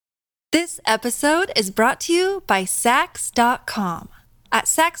This episode is brought to you by Sax.com. At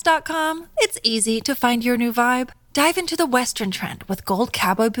Sax.com, it's easy to find your new vibe. Dive into the Western trend with gold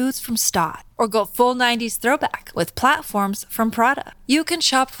cowboy boots from Stott, or go full 90s throwback with platforms from Prada. You can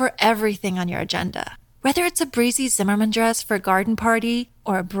shop for everything on your agenda, whether it's a breezy Zimmermann dress for a garden party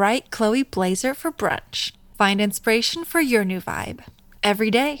or a bright Chloe blazer for brunch. Find inspiration for your new vibe every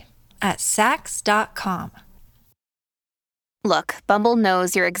day at Sax.com. Look, Bumble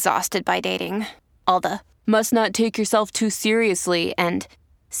knows you're exhausted by dating. All the must not take yourself too seriously and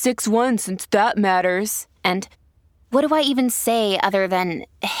 6'1" since that matters. And what do I even say other than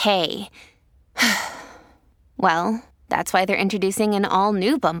hey? Well, that's why they're introducing an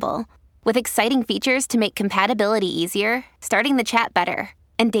all-new Bumble with exciting features to make compatibility easier, starting the chat better,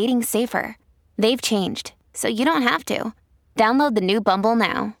 and dating safer. They've changed, so you don't have to. Download the new Bumble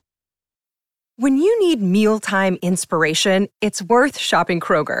now. When you need mealtime inspiration, it's worth shopping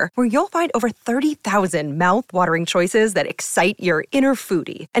Kroger, where you'll find over 30,000 mouth-watering choices that excite your inner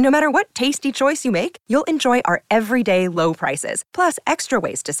foodie. And no matter what tasty choice you make, you'll enjoy our everyday low prices, plus extra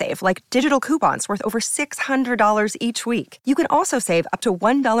ways to save, like digital coupons worth over $600 each week. You can also save up to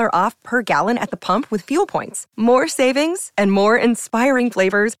 $1 off per gallon at the pump with fuel points. More savings and more inspiring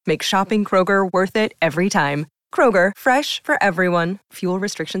flavors make shopping Kroger worth it every time. Kroger, fresh for everyone. Fuel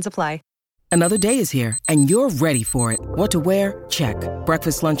restrictions apply. Another day is here, and you're ready for it. What to wear? Check.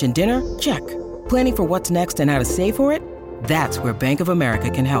 Breakfast, lunch, and dinner? Check. Planning for what's next and how to save for it? That's where Bank of America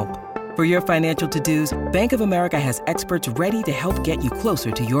can help. For your financial to-dos, Bank of America has experts ready to help get you closer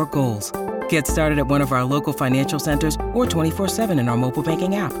to your goals. Get started at one of our local financial centers or 24/7 in our mobile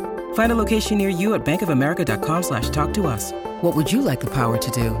banking app. Find a location near you at bankofamerica.com/talktous. What would you like the power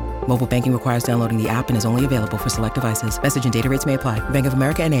to do? Mobile banking requires downloading the app and is only available for select devices. Message and data rates may apply. Bank of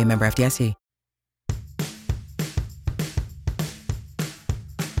America N.A., member FDIC.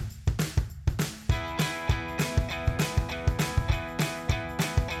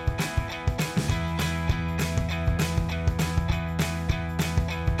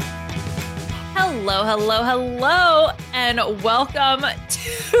 Hello, and welcome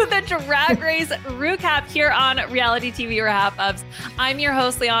to the Drag Race Recap here on Reality TV Wrap-Ups. I'm your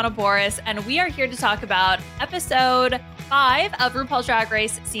host, Liana Boris, and we are here to talk about episode 5 of RuPaul's Drag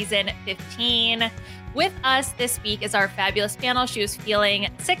Race season 15. With us this week is our fabulous panel. She was feeling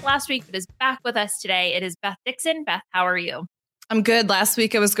sick last week, but is back with us today. It is Beth Dixon. Beth, how are you? I'm good. Last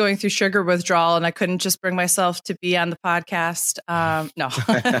week I was going through sugar withdrawal and I couldn't just bring myself to be on the podcast. No,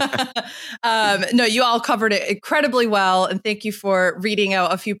 no, you all covered it incredibly well. And thank you for reading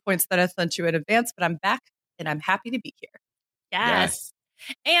out a few points that I sent you in advance, but I'm back and I'm happy to be here. Yes.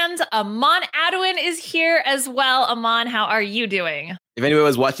 And Aman Adwin is here as well. Aman, how are you doing? If anyone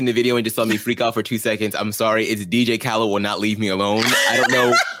was watching the video and just saw me freak out for 2 seconds, I'm sorry. It's DJ Khaled will not leave me alone. I don't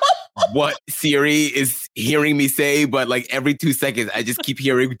know what Siri is hearing me say, but like every 2 seconds, I just keep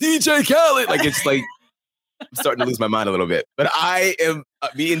hearing DJ Khaled. Like it's like I'm starting to lose my mind a little bit. But I am,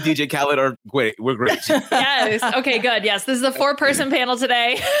 me and DJ Khaled are great. We're great. Yes. Okay, good. Yes. This is a 4-person panel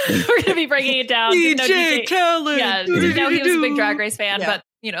today. We're going to be breaking it down. DJ Khaled. Yeah. Didn't know he was a big Drag Race fan, but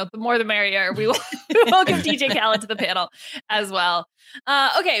you know, the more the merrier. We will welcome DJ Khaled to the panel as well.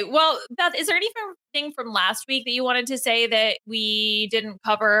 Okay. Well, Beth, is there anything from last week that you wanted to say that we didn't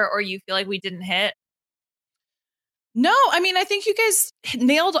cover or you feel like we didn't hit? No, I mean, I think you guys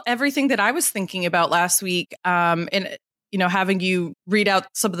nailed everything that I was thinking about last week. And, you know, having you read out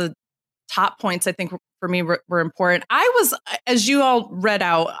some of the top points, I think for me were important. I was, as you all read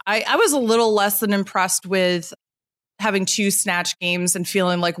out, I was a little less than impressed with having 2 snatch games and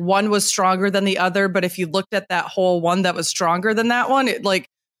feeling like one was stronger than the other. But if you looked at that whole one that was stronger than that one, it like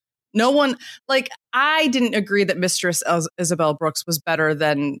no one, like I didn't agree that Mistress Isabelle Brooks was better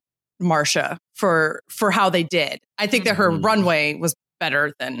than Marcia for how they did. I think that her runway was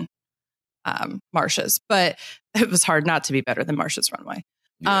better than Marcia's, but it was hard not to be better than Marcia's runway.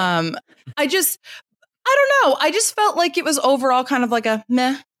 Yeah. I don't know. I just felt like it was overall kind of like a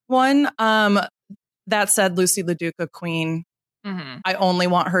meh one. That said, Lucy LaDuca, queen. Mm-hmm. I only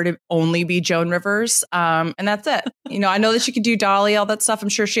want her to only be Joan Rivers. And that's it. You know, I know that she could do Dolly, all that stuff. I'm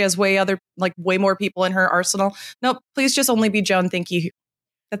sure she has way more people in her arsenal. Nope, please just only be Joan. Thank you.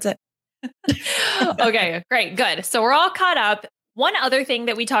 That's it. Okay, great. Good. So we're all caught up. One other thing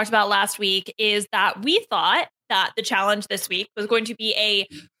that we talked about last week is that we thought that the challenge this week was going to be a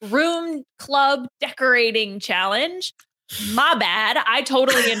room club decorating challenge. My bad. I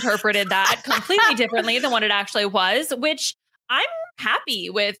totally interpreted that completely differently than what it actually was, which I'm happy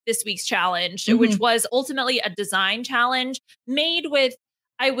with this week's challenge, which was ultimately a design challenge made with,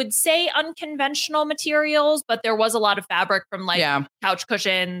 I would say unconventional materials, but there was a lot of fabric from like couch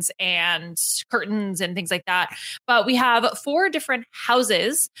cushions and curtains and things like that. But we have 4 different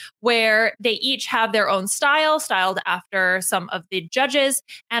houses where they each have their own style, styled after some of the judges,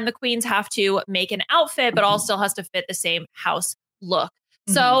 and the queens have to make an outfit, but all still has to fit the same house look.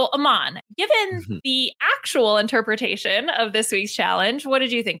 So, Aman, given the actual interpretation of this week's challenge, what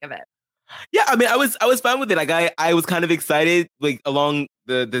did you think of it? Yeah, I mean, I was fine with it. Like, I was kind of excited, like along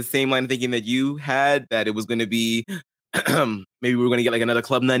the same line of thinking that you had, that it was going to be maybe we were going to get like another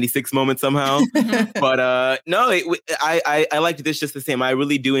Club 96 moment somehow. But no, I liked this just the same. I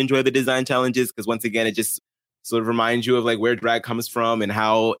really do enjoy the design challenges because once again, it just sort of reminds you of like where drag comes from and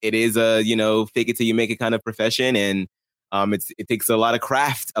how it is a, you know, fake it till you make it kind of profession. And it takes a lot of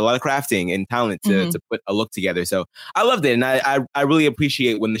crafting and talent to put a look together. So I loved it. And I really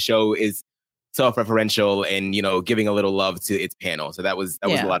appreciate when the show is self-referential and, you know, giving a little love to its panel. So that was a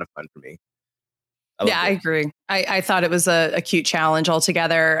lot of fun for me. I agree. I thought it was a cute challenge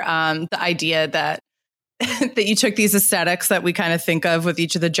altogether. The idea that that you took these aesthetics that we kind of think of with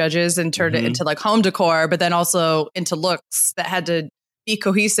each of the judges and turned it into like home decor, but then also into looks that had to be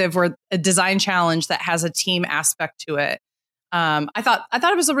cohesive, or a design challenge that has a team aspect to it. I thought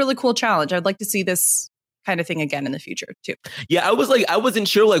it was a really cool challenge. I'd like to see this kind of thing again in the future too. Yeah, I wasn't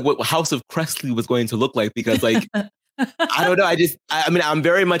sure like what House of Cressley was going to look like because like I don't know. I mean, I'm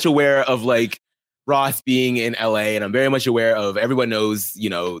very much aware of like Ross being in LA, and I'm very much aware of everyone knows,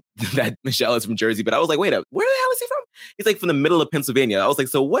 you know, that Michelle is from Jersey. But I was like, wait, where the hell is he from? He's like from the middle of Pennsylvania. I was like,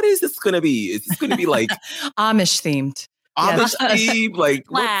 so what is this going to be? Is this going to be like Amish themed? Amish themed, like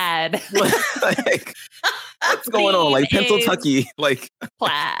plaid. Like, what's going on? Like Pennsylvania, like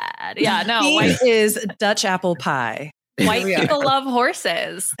plaid. Yeah, no. White is Dutch apple pie. White people love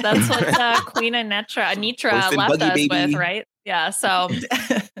horses. That's what Queen Anitra left us with, right? Yeah. So.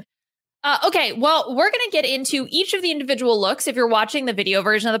 Okay, well, we're going to get into each of the individual looks. If you're watching the video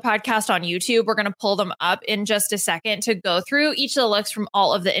version of the podcast on YouTube, we're going to pull them up in just a second to go through each of the looks from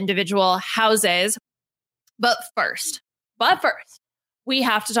all of the individual houses. But first, we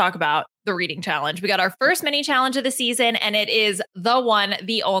have to talk about the reading challenge. We got our first mini challenge of the season, and it is the one,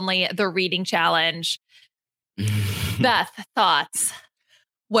 the only, the reading challenge. Beth, thoughts?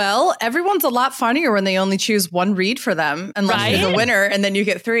 Well, everyone's a lot funnier when they only choose one read for them, unless you're the winner and then you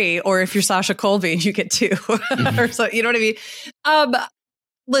get 3, or if you're Sasha Colby and you get 2, or so, you know what I mean?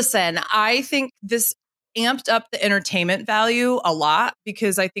 Listen, I think this amped up the entertainment value a lot,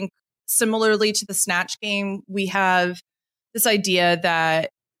 because I think similarly to the Snatch Game, we have this idea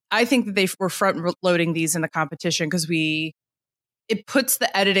that I think that they were front loading these in the competition because it puts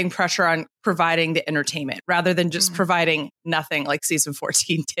the editing pressure on providing the entertainment rather than just providing nothing like season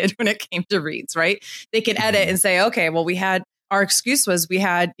 14 did when it came to reads, right? They can edit and say, okay, well, our excuse was we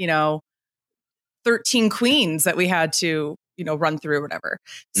had, 13 queens that we had to, run through or whatever.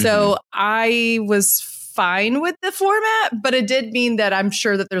 So I was fine with the format, but it did mean that I'm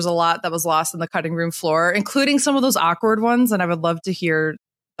sure that there's a lot that was lost on the cutting room floor, including some of those awkward ones. And I would love to hear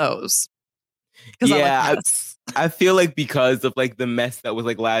those. Yeah, I feel like because of like the mess that was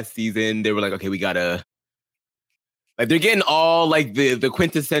like last season, they were like, okay, we gotta, like, they're getting all like the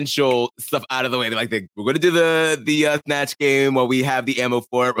quintessential stuff out of the way. They're like, we're gonna do the Snatch Game while we have the ammo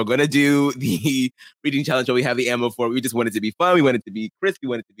for it. We're gonna do the reading challenge while we have the ammo for it. We just want it to be fun. We want it to be crisp. We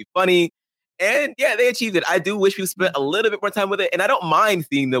want it to be funny. And yeah, they achieved it. I do wish we spent a little bit more time with it. And I don't mind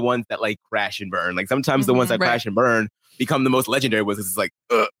seeing the ones that like crash and burn. Like sometimes the ones that crash and burn become the most legendary ones. It's like,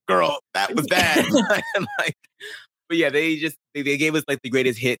 girl, that was bad. But yeah, they gave us like the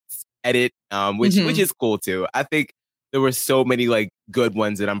greatest hits edit, which is cool too. I think there were so many like good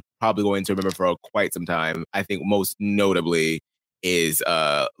ones that I'm probably going to remember for quite some time. I think most notably is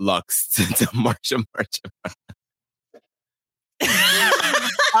Lux to Marsha.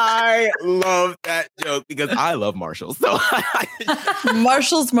 I love that joke because I love Marshall. So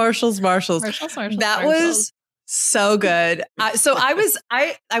Marshalls. That was so good. So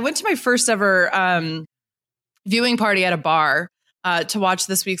I went to my first ever viewing party at a bar to watch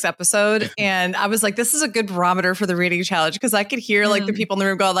this week's episode, and I was like, this is a good barometer for the reading challenge, because I could hear like the people in the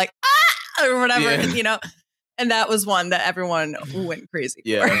room go like or whatever, and that was one that everyone went crazy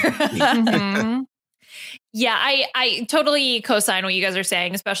for. Yeah, I totally co-sign what you guys are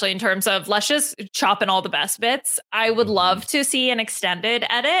saying, especially in terms of let's just chop in all the best bits. I would love to see an extended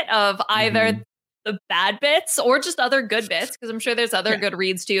edit of either the bad bits or just other good bits, because I'm sure there's other good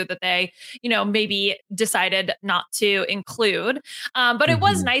reads too that they, maybe decided not to include. But it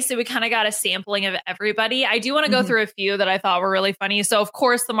was nice that we kind of got a sampling of everybody. I do want to go through a few that I thought were really funny. So of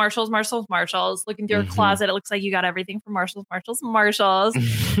course the Marshalls. Looking through your closet, it looks like you got everything from Marshalls.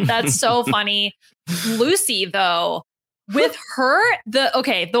 That's so funny. Lucy, though, with her,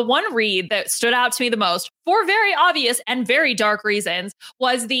 the one read that stood out to me the most for very obvious and very dark reasons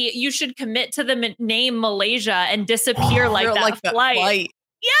was you should commit to the name Malaysia and disappear like that flight.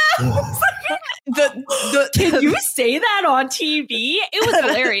 Yeah. Can you say that on TV? It was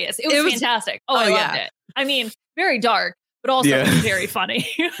hilarious. It was fantastic. I loved it. I mean, very dark, but also very funny.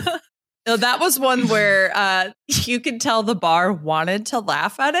 No, that was one where you could tell the bar wanted to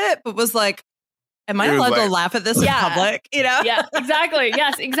laugh at it, but was like, am I allowed to laugh at this in public? Yeah, exactly.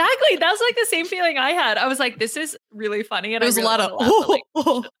 Yes, exactly. That was like the same feeling I had. I was like, this is really funny. And it was a lot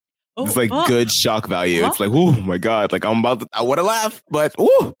of, it's like good shock value. It's like, oh my God, like I want to laugh, but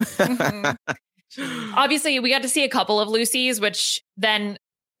ooh. Obviously, we got to see a couple of Lucy's, which then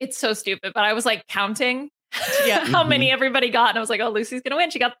it's so stupid, but I was like counting how many everybody got. And I was like, oh, Lucy's going to win.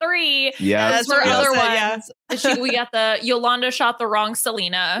 She got 3. Yeah. As for other ones, we got the Yolanda shot the wrong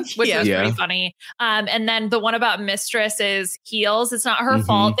Selena, which was pretty funny. And then the one about Mistress's heels, it's not her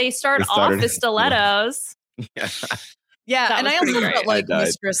fault. They started off the stilettos. Yeah. And I also felt like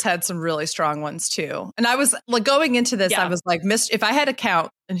Mistress had some really strong ones too. And I was like going into this, I was like, if I had to count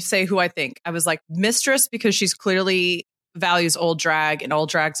and say who I think, I was like Mistress, because she's clearly values old drag, and old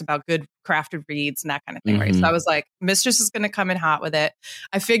drag's about good crafted reads and that kind of thing, right? So I was like, Mistress is going to come in hot with it.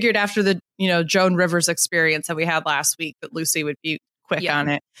 I figured after the Joan Rivers experience that we had last week that Lucy would be quick on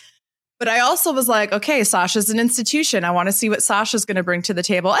it. But I also was like, okay, Sasha's an institution. I want to see what Sasha's going to bring to the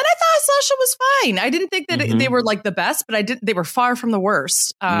table. And I thought Sasha was fine. I didn't think that they were like the best, but they were far from the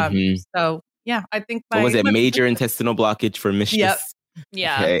worst. So yeah, I think what was it? Major intestinal blockage for Mistress. Yep.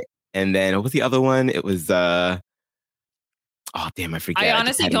 Yeah. Okay. And then what was the other one? It was oh damn, I forget. I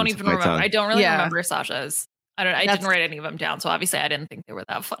honestly don't even remember. I don't really remember Sasha's. I didn't write any of them down, so obviously I didn't think they were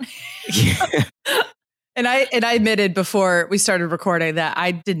that funny. And I admitted before we started recording that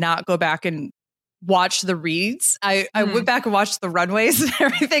I did not go back and watch the reads. I went back and watched the runways and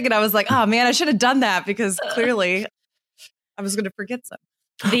everything, and I was like, oh man, I should have done that, because clearly I was going to forget some.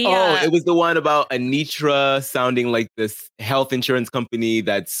 It was the one about Anitra sounding like this health insurance company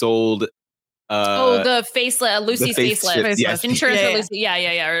that sold the facelift, Lucy's facelift. Yes. Insurance for Lucy.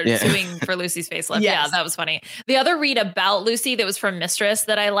 Or suing for Lucy's facelift. Yes. Yeah, that was funny. The other read about Lucy that was from Mistress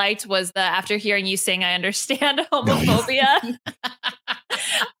that I liked was the after hearing you sing, I understand homophobia.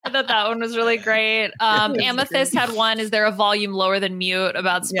 I thought that one was really great. Amethyst had one, is there a volume lower than mute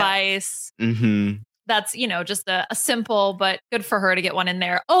about Spice? That's, just a simple, but good for her to get one in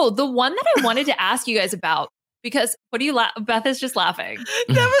there. Oh, the one that I wanted to ask you guys about, because what do you Beth is just laughing.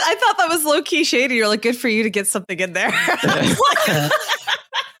 I thought that was low key shady. You're like, good for you to get something in there.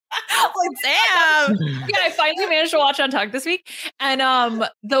 Damn. Yeah, I finally managed to watch Untucked this week. And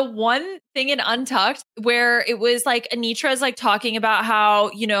the one thing in Untucked where it was like Anitra's like talking about how,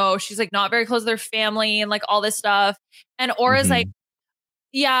 she's like not very close to their family and like all this stuff. And Aura's like,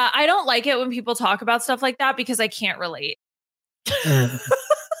 yeah, I don't like it when people talk about stuff like that because I can't relate. I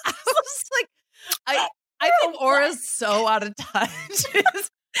was like, I think Aura's so out of touch.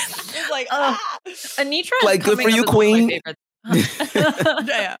 It's like, Anitra, like, good for you, Queen.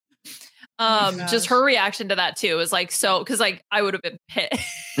 Just her reaction to that too is like so, because like I would have been pissed.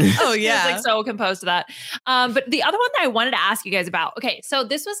 Oh yeah, like so composed to that. But the other one that I wanted to ask you guys about. Okay, so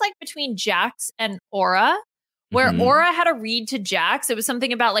this was like between Jax and Aura, where Aura had a read to Jax. It was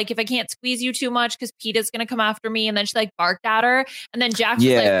something about like, if I can't squeeze you too much because Peta's gonna come after me, and then she like barked at her, and then Jax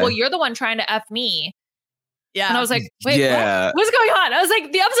was like, well, you're the one trying to F me. Yeah. And I was like, wait, what's going on? I was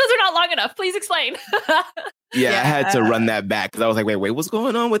like, the episodes are not long enough. Please explain. I had to run that back because I was like, wait, what's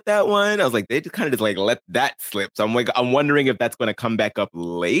going on with that one? I was like, they just kind of just like let that slip. So I'm wondering if that's going to come back up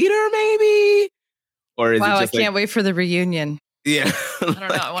later, maybe? Or is it just I can't wait for the reunion. Yeah. I don't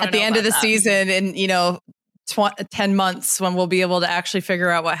know. At the end of the season in, 10 months when we'll be able to actually figure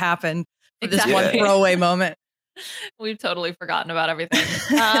out what happened for this one throwaway moment. We've totally forgotten about everything.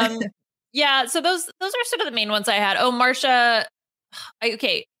 Yeah, so those are sort of the main ones I had. Oh, Marsha.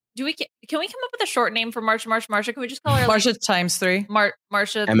 Okay, can we come up with a short name for Marsha? Marsha, can we just call her Marsha times 3?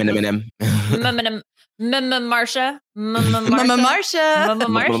 Marsha. Eminem. Marsha.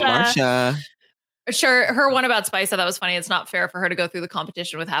 Sure, her one about Spice. I thought was funny. It's not fair for her to go through the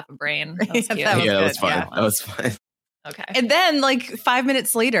competition with half a brain. That was cute. That was fun. That was fun. Okay, and then like 5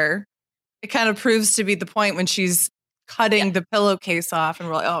 minutes later, it kind of proves to be the point when she's cutting the pillowcase off, and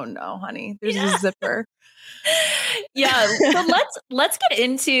we're like, oh no, honey, there's a zipper. Yeah. So let's get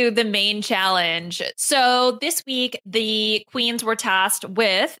into the main challenge. So this week, the queens were tasked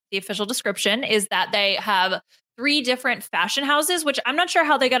with, the official description is that they have 3 different fashion houses, which I'm not sure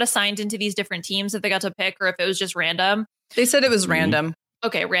how they got assigned into these different teams, if they got to pick or if it was just random. They said it was random.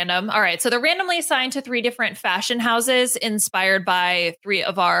 Okay, random. All right. So they're randomly assigned to 3 different fashion houses inspired by 3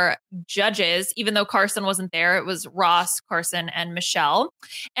 of our judges. Even though Carson wasn't there, it was Ross, Carson, and Michelle.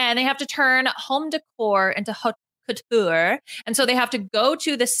 And they have to turn home decor into haute couture. And so they have to go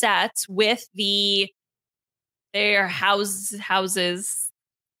to the sets with their houses.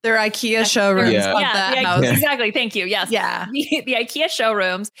 Their IKEA showrooms. Yeah, exactly. Thank you. Yes. Yeah. The IKEA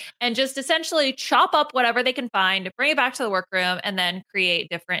showrooms, and just essentially chop up whatever they can find, bring it back to the workroom, and then create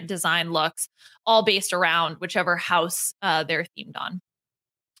different design looks, all based around whichever house they're themed on.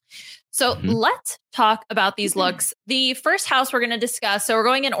 So let's talk about these looks. The first house we're going to discuss, so we're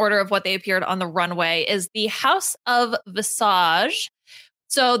going in order of what they appeared on the runway, is the House of Visage.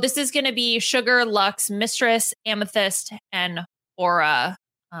 So this is going to be Sugar, Luxe, Mistress, Amethyst, and Aura.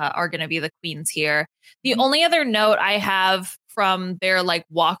 Are going to be the queens here. The only other note I have from their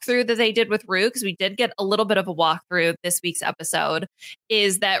walkthrough that they did with Rue, because we did get a little bit of a walkthrough this week's episode,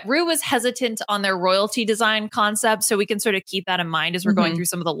 is that Rue was hesitant on their royalty design concept. So we can sort of keep that in mind as we're going through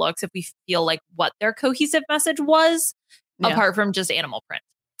some of the looks, if we feel like what their cohesive message was, apart from just animal print.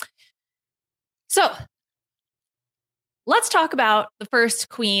 So let's talk about the first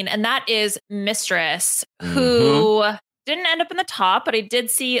queen, and that is Mistress, who didn't end up in the top, but I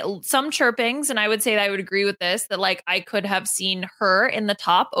did see some chirpings, and I would say that I would agree with this, that I could have seen her in the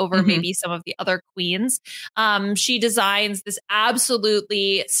top over maybe some of the other queens. She designs this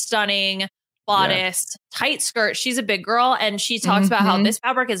absolutely stunning bodice, tight skirt. She's a big girl, and she talks about how this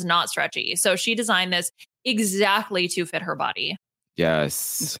fabric is not stretchy. So she designed this exactly to fit her body.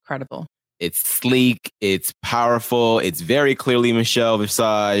 Yes. It's incredible. It's sleek. It's powerful. It's very clearly Michelle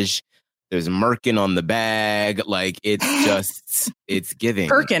Visage. There's Merkin on the bag. It's just, it's giving.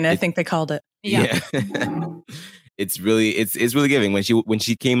 Perkin, I think they called it. Yeah. It's really giving. When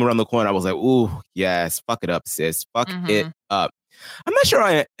she came around the corner, I was like, ooh, yes, fuck it up, sis. Fuck it up. I'm not sure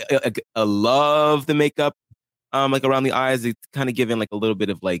I love the makeup, around the eyes. It's kind of giving a little bit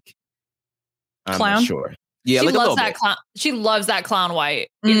of I'm clown? not sure. Yeah, she a loves little that bit. clown. She loves that clown white.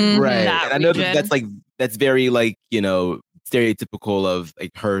 Right. That I know region. that's very stereotypical of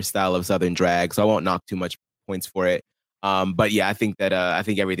her style of Southern drag, so I won't knock too much points for it. But yeah, I think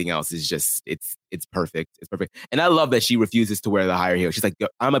everything else is just it's perfect. It's perfect, and I love that she refuses to wear the higher heel. She's like,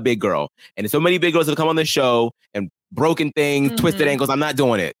 I'm a big girl, and there's so many big girls that come on the show and broken things, twisted ankles. I'm not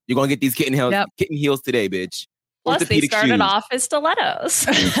doing it. You're gonna get these kitten heels today, bitch. Plus, they started off as stilettos.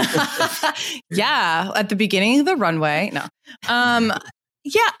 Yeah, at the beginning of the runway. No,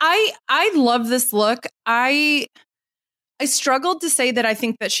 yeah, I love this look. I struggled to say that I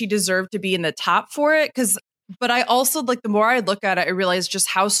think that she deserved to be in the top for it, but I also the more I look at it, I realize just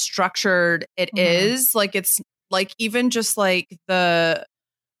how structured it is. It's even just the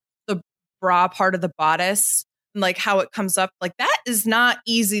bra part of the bodice, and how it comes up, that is not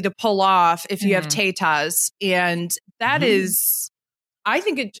easy to pull off if you have tatas, and that is, I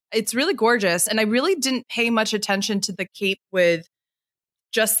think it's really gorgeous. And I really didn't pay much attention to the cape with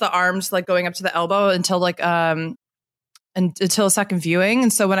just the arms going up to the elbow until until a second viewing.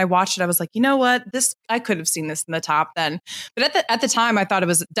 And so when I watched it, I was like, you know what? I could have seen this in the top then. But at the time, I thought it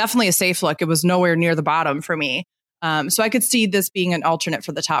was definitely a safe look. It was nowhere near the bottom for me. So I could see this being an alternate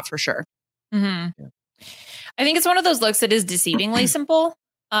for the top for sure. Yeah. I think it's one of those looks that is deceivingly simple.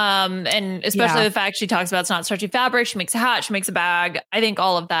 And especially the fact she talks about it's not stretchy fabric. She makes a hat, she makes a bag. I think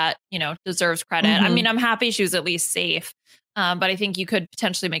all of that, deserves credit. I mean, I'm happy she was at least safe. But I think you could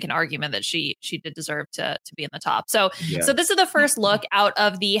potentially make an argument that she did deserve to be in the top. So this is the first look out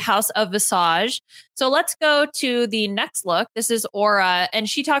of the House of Visage. So let's go to the next look. This is Aura, and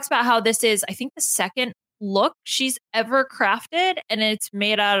she talks about how this is, I think, the second look she's ever crafted, and it's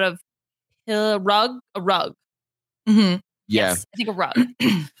made out of a rug. Mm-hmm. Yeah, yes, I think a rug.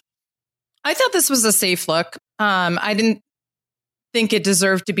 I thought this was a safe look. I didn't think it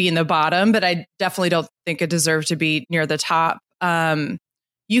deserved to be in the bottom, but I definitely don't think it deserved to be near the top.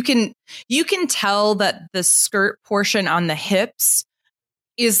 You can tell that the skirt portion on the hips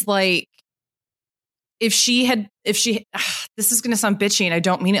is if she this is going to sound bitchy and I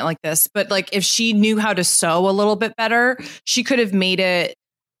don't mean it like this, but if she knew how to sew a little bit better, she could have made it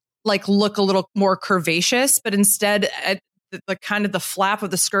look a little more curvaceous, but instead the kind of the flap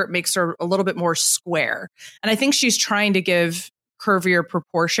of the skirt makes her a little bit more square. And I think she's trying to give curvier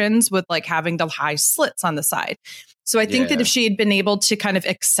proportions with like having the high slits on the side. So I think that if she had been able to kind of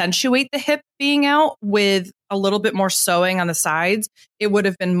accentuate the hip being out with a little bit more sewing on the sides, it would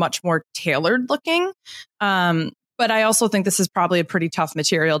have been much more tailored looking. But I also think this is probably a pretty tough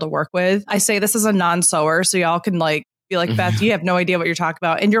material to work with. I say this is a non-sewer, so y'all can like be like, Beth, you have no idea what you're talking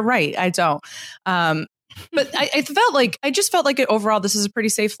about. And you're right, I don't. But I just felt like it overall, this is a pretty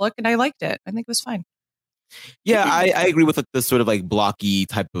safe look, and I liked it. I think it was fine. Yeah, I agree with like the sort of like blocky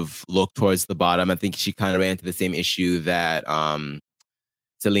type of look towards the bottom. I think she kind of ran into the same issue that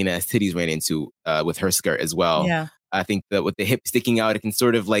Selena Titties ran into with her skirt as well. Yeah. I think that with the hip sticking out, it can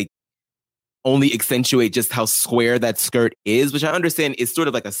sort of like only accentuate just how square that skirt is, which I understand is sort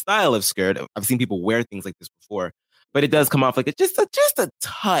of like a style of skirt. I've seen people wear things like this before, but it does come off like just a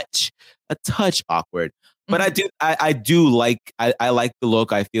touch awkward. But I do like the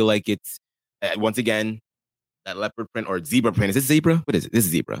look. I feel like it's once again that leopard print or zebra print. Is this zebra? What is it? This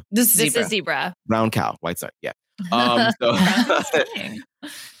is zebra. This is zebra. Brown cow, white sun. Yeah.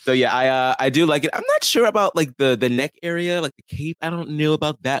 So yeah, I do like it. I'm not sure about like the neck area, like the cape. I don't know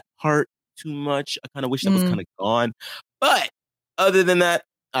about that part too much. I kind of wish that was kind of gone. But other than that,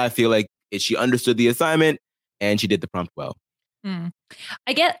 I feel like she understood the assignment and she did the prompt well.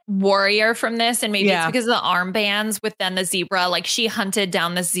 I get warrior from this, and maybe it's because of the armbands with then the zebra. Like she hunted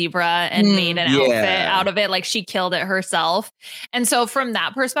down the zebra and made an outfit out of it. Like she killed it herself. And so from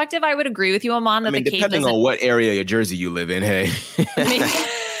that perspective, I would agree with you, Amon, that the cape depending on what area of Jersey you live in, hey.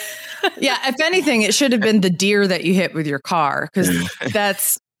 Yeah, if anything, it should have been the deer that you hit with your car, because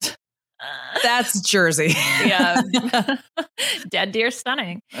that's Jersey. Yeah. Dead deer,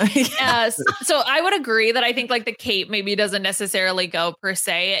 stunning. So I would agree that I think like the cape maybe doesn't necessarily go per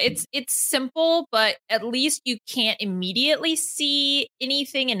se. It's simple, but at least you can't immediately see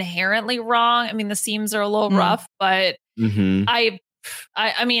anything inherently wrong. I mean, the seams are a little rough, but I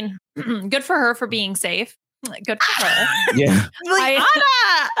mean, good for her for being safe. Good for her. Yeah.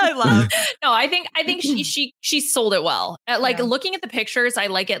 I love. No, I think she sold it well. Looking at the pictures, I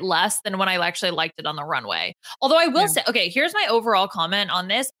like it less than when I actually liked it on the runway. Although I will say, okay, here's my overall comment on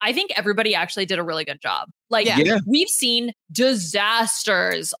this. I think everybody actually did a really good job. We've seen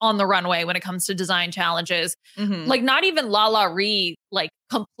disasters on the runway when it comes to design challenges. Like not even La Ree, like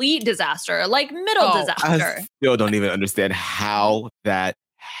complete disaster, like middle disaster. I still don't even understand how that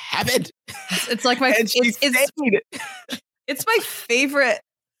happened. It's like it's my favorite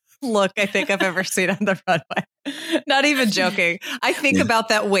look I think I've ever seen on the runway. Not even joking. I think about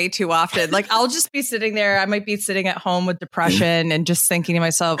that way too often. Like I'll just be sitting there. I might be sitting at home with depression and just thinking to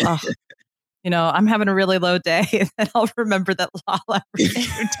myself, oh, I'm having a really low day. And then I'll remember that Lala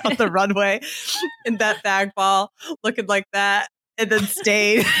down the runway in that bag ball looking like that and then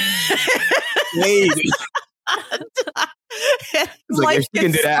stayed. Life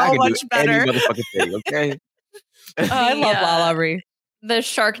gets so much better. Okay. I love Lala Ree. The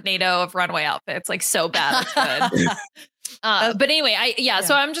Sharknado of runway outfits, like so bad. It's good. But anyway,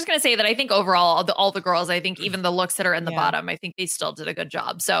 so I'm just going to say that I think overall, all the girls, I think even the looks that are in the bottom, I think they still did a good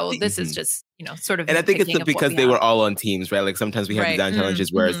job. So this is just, sort of. And I think it's because they were all on teams, right? Like sometimes we have design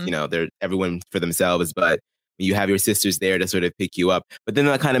challenges where, they're everyone for themselves, but you have your sisters there to sort of pick you up. But then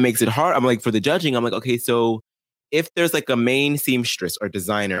that kind of makes it hard. I'm like, for the judging, I'm like, okay, so if there's like a main seamstress or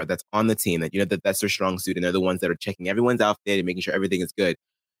designer that's on the team that that's their strong suit and they're the ones that are checking everyone's outfit and making sure everything is good,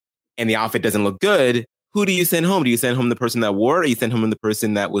 and the outfit doesn't look good, who do you send home? Do you send home the person that wore it, or you send home the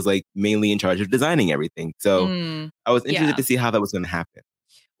person that was like mainly in charge of designing everything? So I was interested to see how that was going to happen.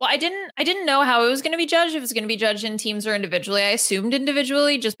 Well, I didn't know how it was going to be judged. If it was going to be judged in teams or individually. I assumed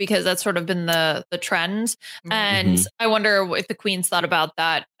individually, just because that's sort of been the trend. And I wonder if the queens thought about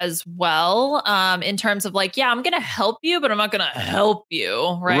that as well. In terms of like, I'm going to help you, but I'm not going to help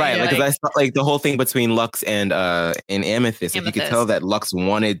you, right? Right. Like, I thought like the whole thing between Luxx and Amethyst. If you could tell that Luxx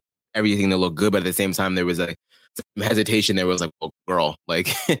wanted everything to look good, but at the same time there was some hesitation. There was like, well, girl,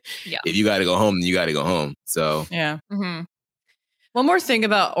 like if you got to go home, then you got to go home. So One more thing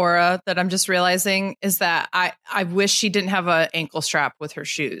about Aura that I'm just realizing is that I wish she didn't have an ankle strap with her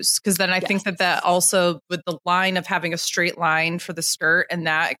shoes, because then I think that also with the line of having a straight line for the skirt and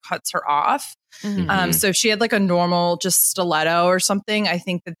that it cuts her off. So if she had like a normal just stiletto or something, I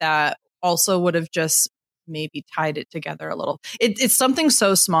think that also would have just maybe tied it together a little. It's something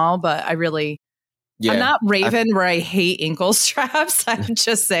so small, but I really... I'm not Raven where I hate ankle straps. I would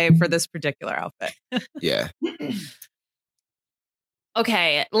just say for this particular outfit. Yeah.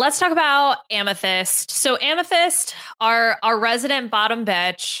 Okay, let's talk about Amethyst. So Amethyst, our resident bottom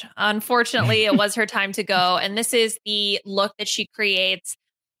bitch, unfortunately, it was her time to go. And this is the look that she creates.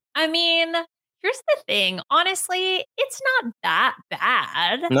 I mean, Here's the thing. Honestly, it's not that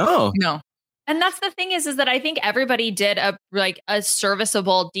bad. No. And that's the thing is that I think everybody did a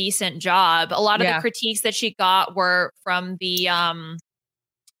serviceable, decent job. A lot of the critiques that she got were from the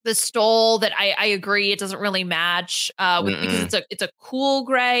stole that I agree it doesn't really match because it's a cool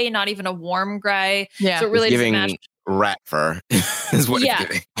gray, not even a warm gray. Yeah. So it really it's doesn't giving match. Rat fur is what it's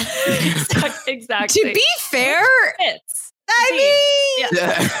giving. Exactly. To be fair, It's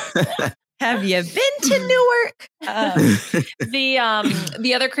have you been to Newark?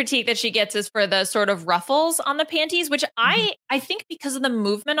 The other critique that she gets is for the sort of ruffles on the panties, which I think because of the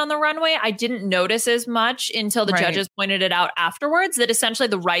movement on the runway, I didn't notice as much until the judges pointed it out afterwards, that essentially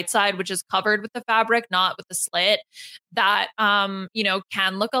the right side, which is covered with the fabric, not with the slit, that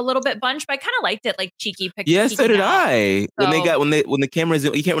can look a little bit bunched, but I kind of liked it, like cheeky picture. Yeah, so did I. So, when the camera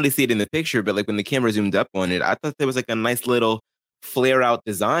zoom, you can't really see it in the picture, but like when the camera zoomed up on it, I thought there was like a nice little flare out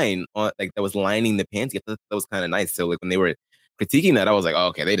design on like that was lining the panty. I thought that was kind of nice. So like when they were critiquing that, I was like, oh,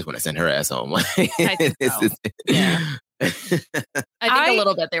 okay, they just want to send her ass home. I think so. Yeah. I think a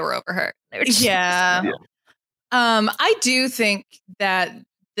little bit they were over her. I do think that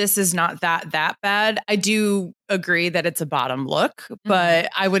this is not that bad. I do agree that it's a bottom look,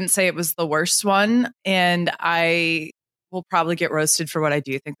 but I wouldn't say it was the worst one. And I will probably get roasted for what I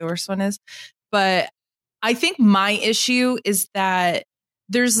do think the worst one is. But I think my issue is that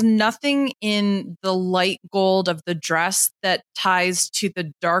there's nothing in the light gold of the dress that ties to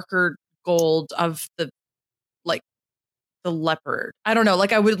the darker gold of the leopard. I don't know.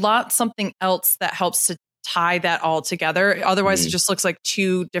 Like I would want something else that helps to tie that all together. Otherwise, it just looks like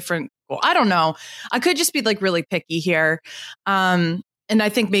two different gold. I don't know. I could just be like really picky here. And I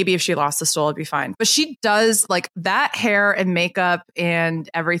think maybe if she lost the stole, it'd be fine. But she does like that hair and makeup and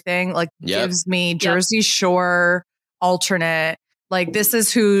everything like gives me Jersey Shore alternate. Like this is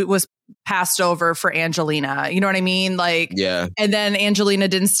who was passed over for Angelina. You know what I mean? Like, and then Angelina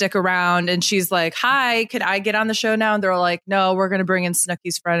didn't stick around and she's like, hi, could I get on the show now? And they're like, no, we're going to bring in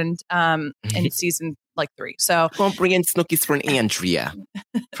Snooki's friend in season 3. So won't bring in Snooki's friend Andrea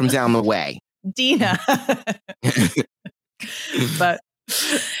from down the way. Dina. But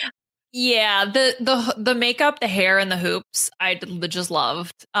yeah, the makeup, the hair, and the hoops, I just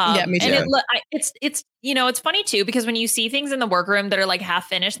loved. Me too. And it's funny too because when you see things in the workroom that are like half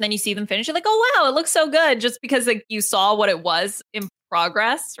finished, and then you see them finished, you're like, oh wow, it looks so good, just because like you saw what it was in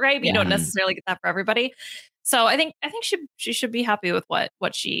progress, right? But you don't necessarily get that for everybody. So I think she should be happy with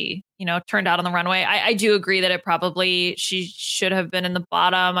what she turned out on the runway. I do agree that she should have been in the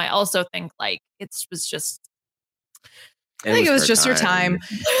bottom. I also think like it was just. I think it was just her time.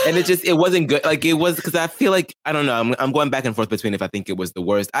 And it wasn't good. Like it was, because I feel like, I don't know, I'm going back and forth between if I think it was the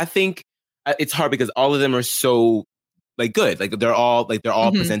worst. I think it's hard because all of them are so like good. Like they're all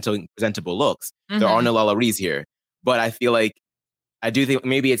presentable looks. There are no Lalaries here. But I feel like, I do think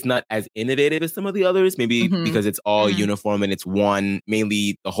maybe it's not as innovative as some of the others, maybe because it's all uniform and it's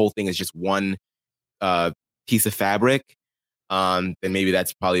mainly the whole thing is just one piece of fabric. Then maybe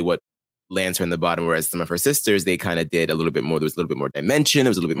that's probably what lands her in the bottom, whereas some of her sisters, they kind of did a little bit more. There was a little bit more dimension. There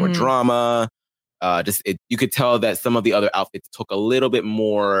was a little bit more drama. You could tell that some of the other outfits took a little bit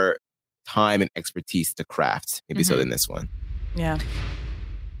more time and expertise to craft, maybe so than this one. Yeah.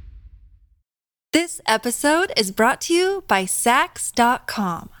 This episode is brought to you by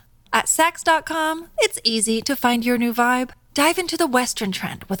Saks.com. At Saks.com, it's easy to find your new vibe. Dive into the Western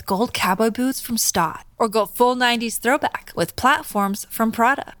trend with gold cowboy boots from Stott, or go full 90s throwback with platforms from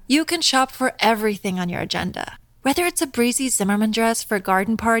Prada. You can shop for everything on your agenda, whether it's a breezy Zimmermann dress for a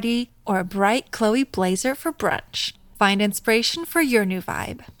garden party or a bright Chloe blazer for brunch. Find inspiration for your new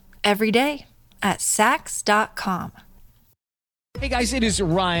vibe every day at Saks.com. Hey guys, it is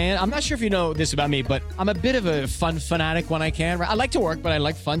Ryan. I'm not sure if you know this about me, but I'm a bit of a fun fanatic when I can. I like to work, but I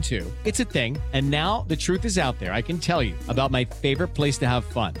like fun too. It's a thing. And now the truth is out there. I can tell you about my favorite place to have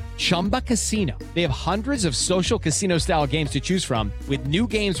fun. Chumba Casino. They have hundreds of social casino style games to choose from with new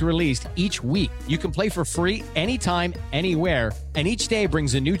games released each week. You can play for free anytime, anywhere. And each day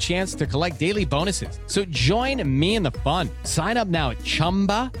brings a new chance to collect daily bonuses. So join me in the fun. Sign up now at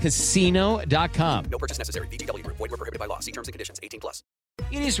ChumbaCasino.com. No purchase necessary. VGW Group. Void where prohibited by law. See terms and conditions. 18+.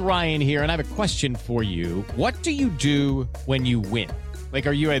 It is Ryan here, and I have a question for you. What do you do when you win? Like,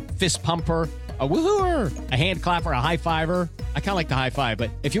 are you a fist pumper, a woohooer, a hand clapper, a high fiver? I kind of like the high five,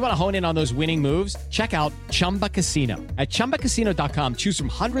 but if you want to hone in on those winning moves, check out Chumba Casino. At ChumbaCasino.com, choose from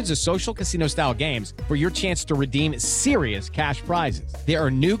hundreds of social casino style games for your chance to redeem serious cash prizes. There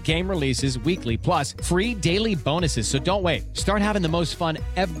are new game releases weekly, plus free daily bonuses. So don't wait. Start having the most fun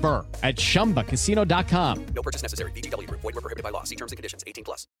ever at ChumbaCasino.com. No purchase necessary. VGW Group. Void where prohibited by law. See terms and conditions.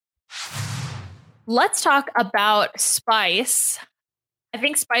 18+. let's talk about Spice. I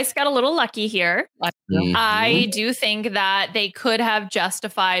think Spice got a little lucky here. Mhm. I do think that they could have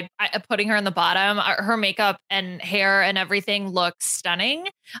justified putting her in the bottom. Her makeup and hair and everything looks stunning.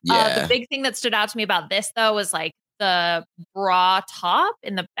 Yeah. The big thing that stood out to me about this, though, was like the bra top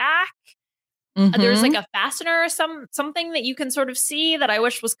in the back. There's like a fastener or something that you can sort of see that I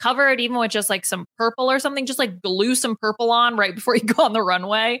wish was covered, even with just like some purple or something. Just like glue some purple on right before you go on the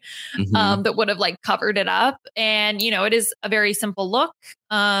runway. That would have like covered it up. And, you know, it is a very simple look.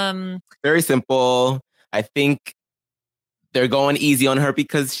 Very simple. I think they're going easy on her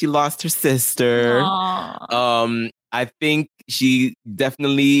because she lost her sister. I think she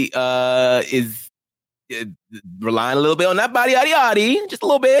definitely is relying a little bit on that body, just a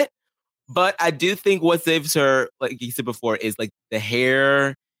little bit. But I do think what saves her, like you said before, is like the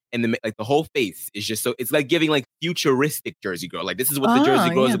hair and the whole face is just so, it's like giving like futuristic Jersey Girl. Like this is what the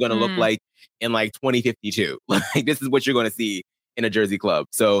Jersey Girls are going to look like in like 2052. Like this is what you're going to see in a Jersey club.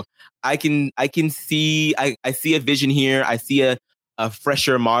 So I can see, I see a vision here. I see a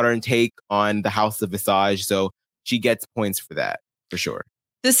fresher, modern take on the House of Visage. So she gets points for that, for sure.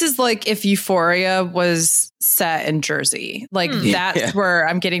 This is like if Euphoria was set in Jersey. Like that's where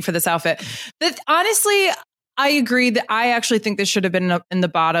I'm getting for this outfit. But honestly, I agree that I actually think this should have been in the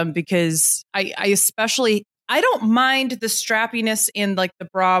bottom because I especially, I don't mind the strappiness in like the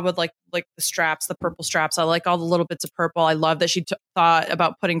bra with like the straps, the purple straps. I like all the little bits of purple. I love that she thought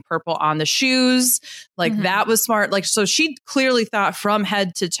about putting purple on the shoes. Like that was smart. Like, so she clearly thought from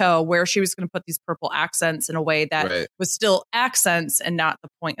head to toe where she was going to put these purple accents in a way that was still accents and not the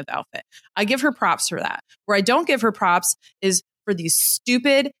point of the outfit. I give her props for that. Where I don't give her props is for these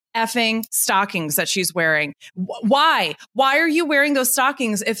stupid effing stockings that she's wearing. Why are you wearing those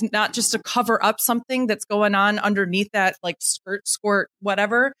stockings if not just to cover up something that's going on underneath that like skirt, squirt,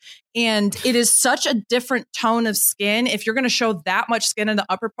 whatever? And it is such a different tone of skin if you're going to show that much skin in the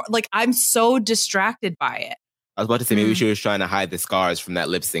upper part. Like I'm so distracted by it. I was about to say maybe she was trying to hide the scars from that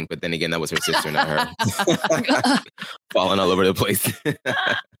lip sync, but then again, that was her sister, not her. Falling all over the place.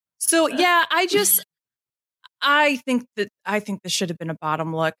 So yeah, I think this should have been a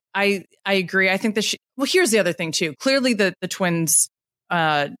bottom look. I agree. I think this well, here's the other thing too. Clearly the twins,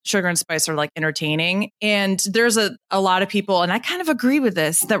 Sugar and Spice are like entertaining. And there's a lot of people, and I kind of agree with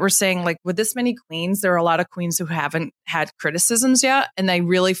this, that we're saying like with this many queens, there are a lot of queens who haven't had criticisms yet. And I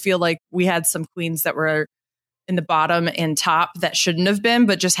really feel like we had some queens that were in the bottom and top that shouldn't have been,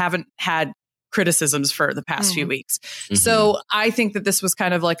 but just haven't had criticisms for the past few weeks. So I think that this was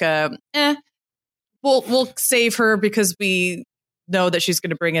kind of like we'll save her because we know that she's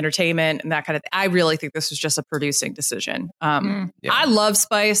going to bring entertainment and that kind of thing. I really think this was just a producing decision. I love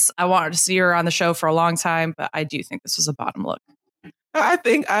Spice. I wanted to see her on the show for a long time, but I do think this was a bottom look. I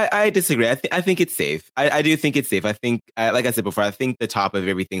think I disagree. I think it's safe. I do think it's safe. I think, like I said before, I think the top of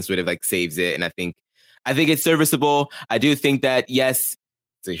everything sort of like saves it. And I think it's serviceable. I do think that, yes,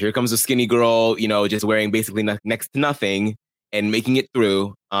 so here comes a skinny girl, you know, just wearing basically next to nothing and making it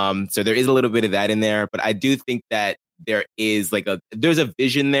through. So there is a little bit of that in there, but I do think that there is like there's a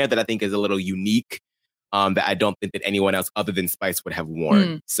vision there that I think is a little unique, that I don't think that anyone else other than Spice would have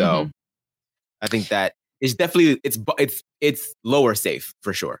worn. So I think that it's definitely, it's lower safe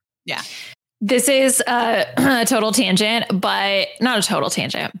for sure. Yeah. This is a total tangent, but not a total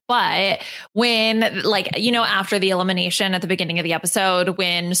tangent. But when, like, you know, after the elimination at the beginning of the episode,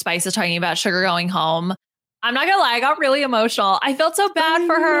 when Spice is talking about Sugar going home, I'm not gonna lie, I got really emotional. I felt so bad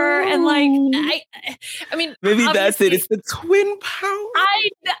for her, and like, I mean, maybe that's it. It's the twin power.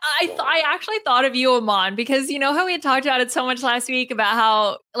 I actually thought of you, Aman, because you know how we had talked about it so much last week about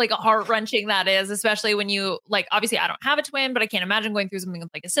how like heart wrenching that is, especially when you like. Obviously, I don't have a twin, but I can't imagine going through something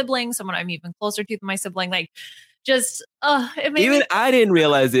with like a sibling, someone I'm even closer to than my sibling. Like, just it made me. I didn't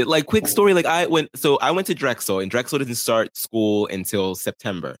realize it. Like, quick story. Like, I went to Drexel, and Drexel didn't start school until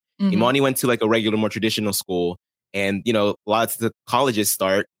September. Imani went to like a regular, more traditional school, and you know, lots of the colleges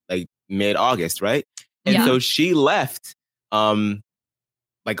start like mid-August, right? And so she left, like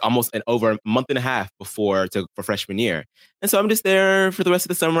almost over a month and a half before for freshman year, and so I'm just there for the rest of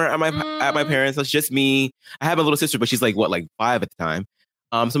the summer at my parents'. It's just me. I have a little sister, but she's like 5 at the time.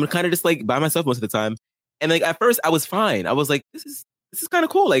 So I'm kind of just like by myself most of the time. And like at first, I was fine. I was like, this is kind of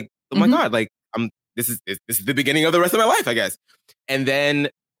cool. Like, oh my god, like this is the beginning of the rest of my life, I guess. And then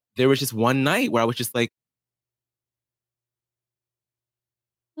there was just one night where I was just like,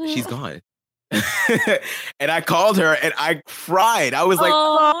 she's gone. And I called her and I cried. I was like,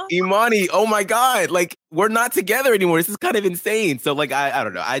 Imani, oh my God, like we're not together anymore. This is kind of insane. So like, I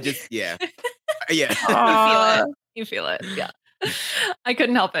don't know. I just, yeah. You feel it. Yeah. I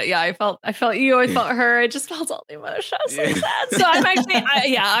couldn't help it. Yeah, I felt you. I felt her. I just felt all the emotion. I was so sad. So I'm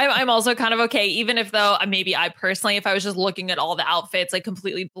actually, I'm also kind of okay. Even if though maybe I personally, if I was just looking at all the outfits, like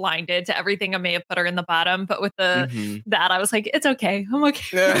completely blinded to everything, I may have put her in the bottom. But with that, I was like, it's okay. I'm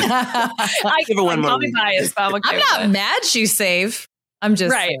okay. I'm biased, but I'm okay. I'm not mad she's safe. I'm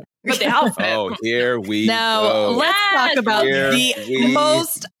just right. But the outfit. Oh, here we now go. let's talk about Here the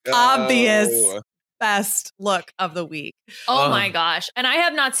most obvious best look of the week. Oh my gosh. And I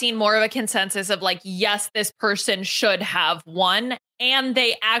have not seen more of a consensus of like, yes, this person should have won, and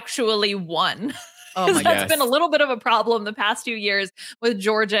they actually won. Oh my That's been a little bit of a problem the past 2 years with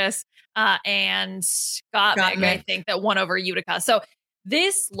Georges and Gottmik, I think, that won over Utica. So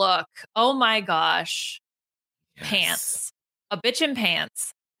this look, oh my gosh, pants. A bitch in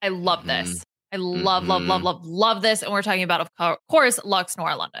pants. I love this. I love this. And we're talking about, of course, Luxe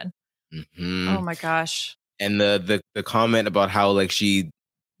Noir London. Oh my gosh. And the comment about how like she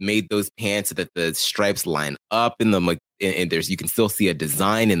made those pants so that the stripes line up in them, like, and there's, you can still see a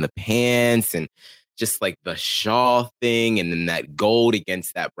design in the pants, and just like the shawl thing, and then that gold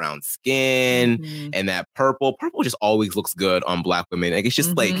against that brown skin, and that purple just always looks good on Black women. Like, it's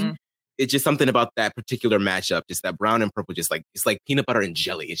just like, it's just something about that particular matchup, just that brown and purple, just like, it's like peanut butter and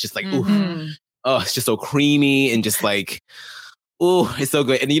jelly. It's just like, oh, it's just so creamy and just like, oh, it's so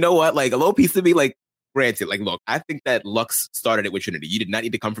good. And you know what? Like, a little piece of me, like, granted, like, look, I think that Luxe started it with Trinity. You did not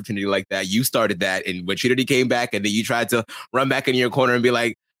need to come from Trinity like that. You started that, and when Trinity came back, and then you tried to run back in your corner and be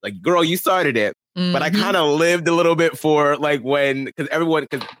like, girl, you started it. But I kind of lived a little bit for like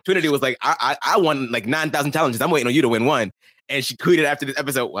because Trinity was like, I won like 9,000 challenges. I'm waiting on you to win one. And she tweeted after this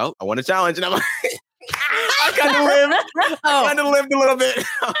episode, well, I won a challenge. And I'm like, I kind of lived a little bit.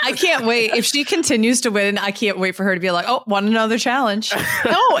 I can't wait. If she continues to win, I can't wait for her to be like, oh, won another challenge.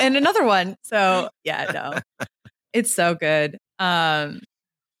 No, and another one. So yeah, no, it's so good.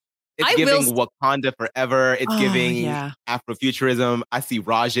 It's giving Wakanda forever. It's giving Afrofuturism. I see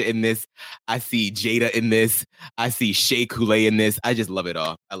Raja in this. I see Jada in this. I see Shea Coulee in this. I just love it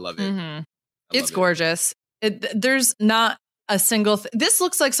all. I love it. It's gorgeous. There's not a single this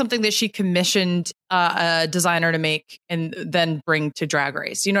looks like something that she commissioned a designer to make and then bring to Drag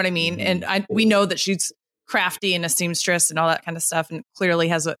Race. You know what I mean? And we know that she's crafty and a seamstress and all that kind of stuff, and clearly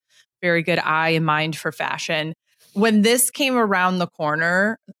has a very good eye and mind for fashion. When this came around the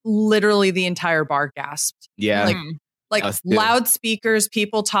corner, literally the entire bar gasped. Yeah. Like loudspeakers,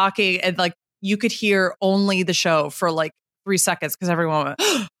 people talking, and like you could hear only the show for like 3 seconds because everyone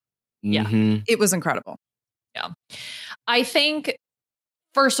went, yeah, it was incredible. Yeah. I think,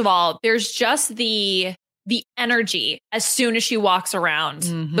 first of all, there's just the energy as soon as she walks around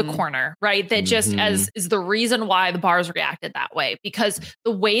the corner, right? That just is the reason why the bars reacted that way, because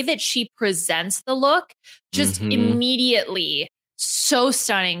the way that she presents the look just immediately so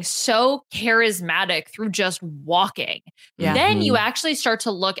stunning, so charismatic through just walking. Yeah. Then you actually start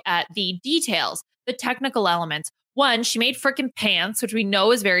to look at the details, the technical elements. One, she made freaking pants, which we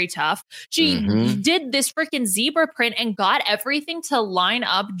know is very tough. She did this freaking zebra print and got everything to line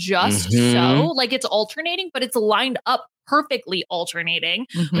up just so. Like, it's alternating, but it's lined up perfectly alternating,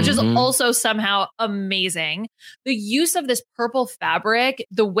 which is also somehow amazing. The use of this purple fabric,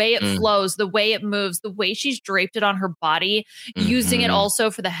 the way it flows, the way it moves, the way she's draped it on her body, using it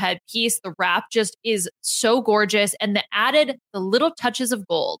also for the headpiece, the wrap just is so gorgeous. And the little touches of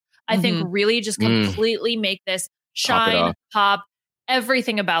gold, I think really just completely make this shine, pop.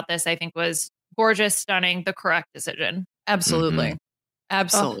 Everything about this, I think, was gorgeous, stunning, the correct decision. Absolutely.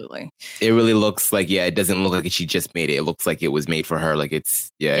 Absolutely. It really looks like, it doesn't look like she just made it. It looks like it was made for her. Like,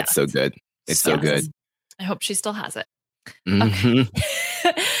 it's so good. It's so good. I hope she still has it. Okay.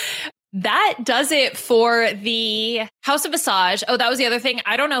 That does it for the House of Visage. Oh, that was the other thing.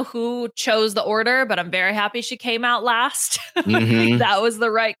 I don't know who chose the order, but I'm very happy she came out last. That was the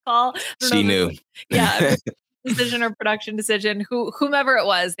right call. She knew. Yeah. Decision or production decision. Whomever it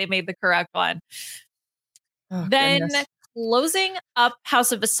was, they made the correct one. Oh, then closing up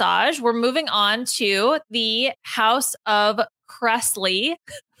House of Visage, we're moving on to the House of Kressley,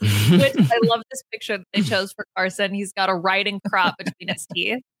 which I love this picture that they chose for Carson. He's got a riding crop between his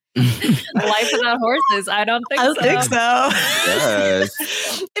teeth. Life without horses. I don't think so.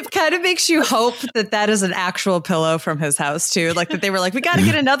 Yes. It kind of makes you hope that is an actual pillow from his house too. Like, that they were like, we got to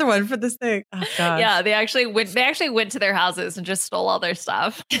get another one for this thing. Oh God. Yeah, they actually went to their houses and just stole all their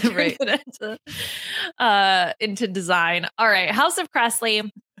stuff, right, into design. All right, House of Kressley.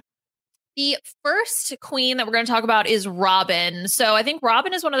 The first queen that we're going to talk about is Robin. So I think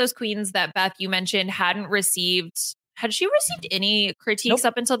Robin is one of those queens that, Beth, you mentioned had she received any critiques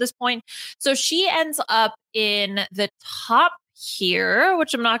up until this point? So she ends up in the top here,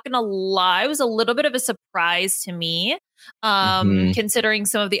 which I'm not going to lie, was a little bit of a surprise to me, considering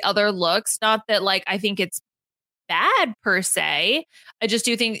some of the other looks. Not that like I think it's bad per se. I just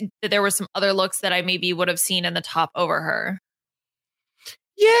do think that there were some other looks that I maybe would have seen in the top over her.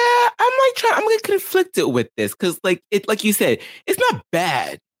 Yeah, I'm like conflicted with this because like you said, it's not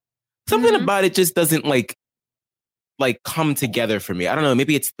bad. Something about it just doesn't like come together for me. I don't know.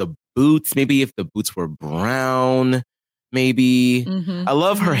 Maybe it's the boots. Maybe if the boots were brown, maybe. I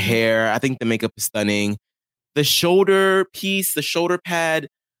love her hair. I think the makeup is stunning. The shoulder piece, the shoulder pad,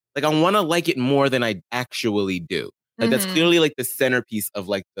 like I want to like it more than I actually do. Like that's clearly like the centerpiece of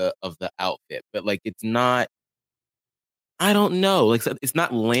like the outfit, but like it's not. I don't know. Like it's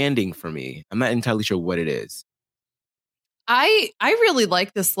not landing for me. I'm not entirely sure what it is. I really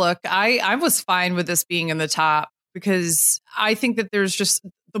like this look. I was fine with this being in the top because I think that there's just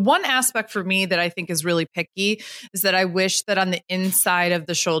the one aspect for me that I think is really picky is that I wish that on the inside of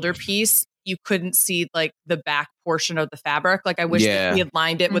the shoulder piece, you couldn't see like the back portion of the fabric. Like I wish that we had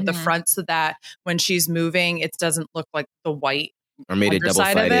lined it with the front so that when she's moving, it doesn't look like the white. Or made it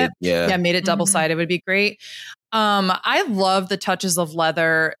double-sided. Yeah, made it double-sided would be great. I love the touches of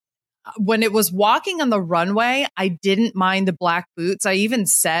leather. When it was walking on the runway, I didn't mind the black boots. I even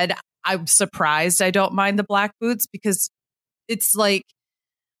said I'm surprised I don't mind the black boots because it's like,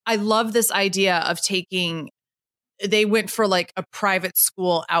 I love this idea of they went for like a private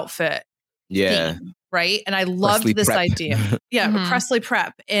school outfit. Yeah. Theme, right. And I loved Presley this Prep. idea. Yeah. Presley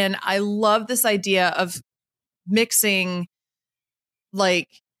Prep. And I love this idea of mixing like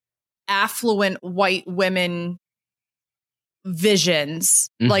affluent white women visions,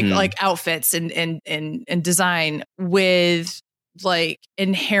 like outfits and design with like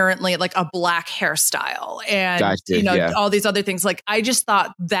inherently like a black hairstyle and all these other things. Like I just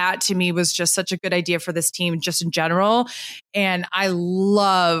thought that to me was just such a good idea for this team just in general. And I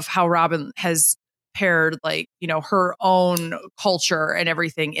love how Robin has paired like, her own culture and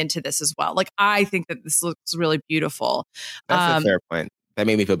everything into this as well. Like I think that this looks really beautiful. That's a fair point. That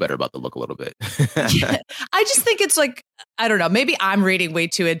made me feel better about the look a little bit. I just think it's like, I don't know, maybe I'm reading way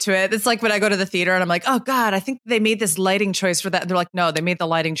too into it. It's like when I go to the theater and I'm like, oh God, I think they made this lighting choice for that. And they're like, no, they made the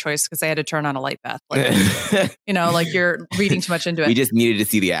lighting choice because they had to turn on a light bath. Like, like you're reading too much into it. We just needed to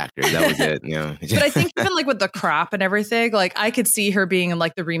see the actors. That was it. But I think even like with the crop and everything, like I could see her being in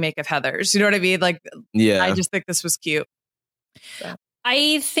like the remake of Heathers. You know what I mean? Like, I just think this was cute. So.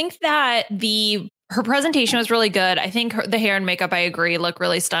 I think that her presentation was really good. I think the hair and makeup, I agree, look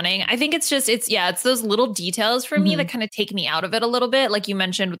really stunning. I think it's those little details for me that kind of take me out of it a little bit. Like you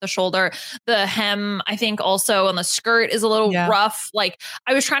mentioned with the shoulder, the hem, I think also on the skirt is a little rough. Like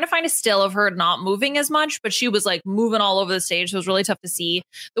I was trying to find a still of her not moving as much, but she was like moving all over the stage. So it was really tough to see.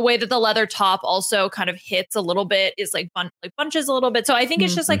 The way that the leather top also kind of hits a little bit is like bunches a little bit. So I think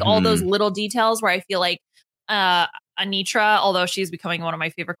it's just like all those little details where I feel like Anitra, although she's becoming one of my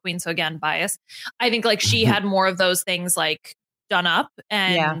favorite queens, so again, bias. I think like she had more of those things like done up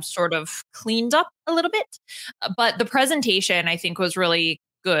and sort of cleaned up a little bit. But the presentation, I think, was really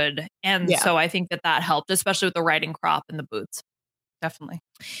good. And so I think that helped, especially with the riding crop and the boots. Definitely.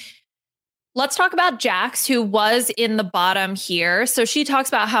 Let's talk about Jax, who was in the bottom here. So she talks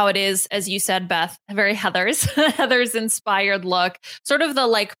about how it is, as you said, Beth, very Heathers inspired look, sort of the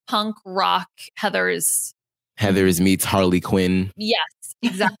like punk rock Heathers meets Harley Quinn. Yes,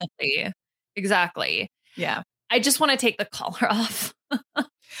 exactly. Exactly. Yeah. I just want to take the collar off.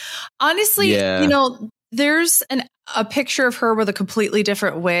 Honestly, there's a picture of her with a completely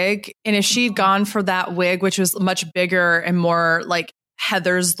different wig. And if she'd gone for that wig, which was much bigger and more like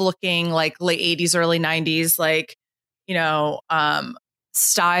Heathers looking, like late 80s, early 90s, like,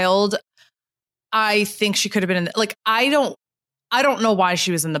 styled, I think she could have been in like, I don't know why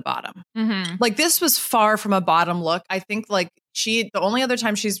she was in the bottom. Like this was far from a bottom look. I think like the only other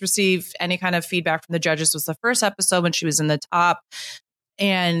time she's received any kind of feedback from the judges was the first episode when she was in the top.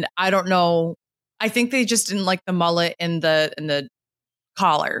 And I don't know. I think they just didn't like the mullet and the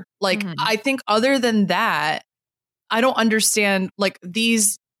collar. Like I think other than that, I don't understand like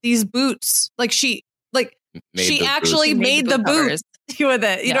these boots. Like she actually made the boots with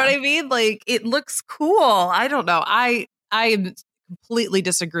it. You know what I mean? Like it looks cool. I don't know. I am completely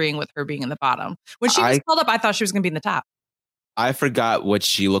disagreeing with her being in the bottom. When she was called up, I thought she was going to be in the top. I forgot what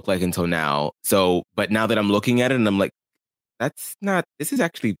she looked like until now. So, but now that I'm looking at it and I'm like, this is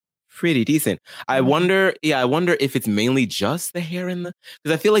actually pretty decent. I wonder if it's mainly just the hair because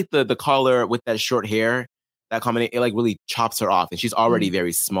I feel like the collar with that short hair, that combination, it like really chops her off and she's already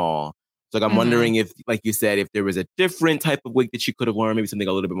very small. So like, I'm wondering if, like you said, if there was a different type of wig that she could have worn, maybe something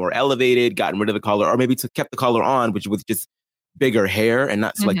a little bit more elevated, gotten rid of the collar, or maybe kept the collar on, which would just bigger hair and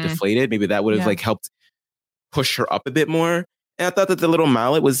not so like Mhm. deflated. Maybe that would have Yeah. like helped push her up a bit more. And I thought that the little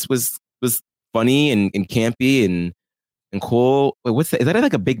mallet was funny and campy and cool. Wait, what's that? Is that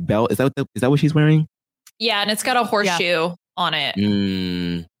like a big belt? Is that what she's wearing? Yeah, and it's got a horseshoe on it.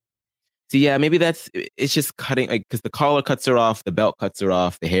 So yeah, maybe it's just cutting, like, because the collar cuts her off, the belt cuts her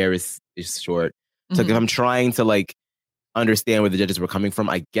off, the hair is short. So if I'm trying to like understand where the judges were coming from,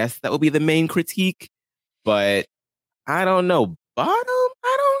 I guess that would be the main critique. But I don't know. Bottom?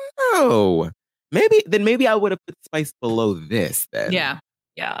 I don't know. Maybe I would have put Spice below this then. Yeah.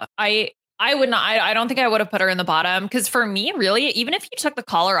 Yeah. I would not. I don't think I would have put her in the bottom because for me, really, even if you took the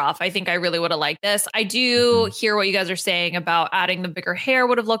collar off, I think I really would have liked this. I do hear what you guys are saying about adding the bigger hair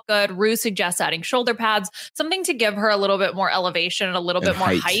would have looked good. Rue suggests adding shoulder pads, something to give her a little bit more elevation and a little bit more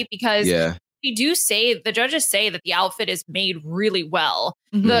height because the judges say that the outfit is made really well.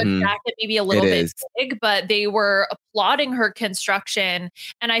 The jacket may be a little bit big, but they were applauding her construction.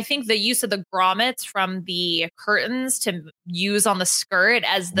 And I think the use of the grommets from the curtains to use on the skirt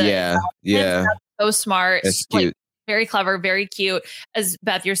as the that's so smart. That's cute. Like, very clever, very cute. As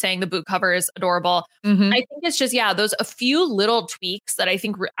Beth, you're saying, the boot cover is adorable. I think it's just, those a few little tweaks that I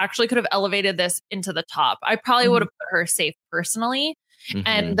think actually could have elevated this into the top. I probably would have put her safe personally.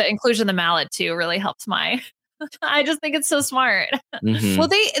 And the inclusion of the mallet too really helps I just think it's so smart. Well,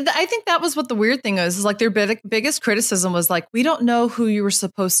 I think that was what the weird thing is like their biggest criticism was like, we don't know who you were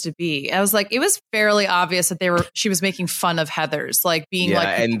supposed to be. I was like, it was fairly obvious that she was making fun of Heathers, like being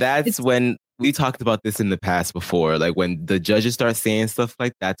like, and that's when we talked about this in the past before. Like when the judges start saying stuff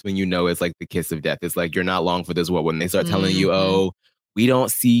like that's when you know it's like the kiss of death. It's like you're not long for this world. When they start telling you, oh, we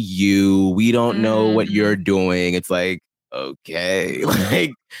don't see you, we don't know what you're doing. It's like, okay,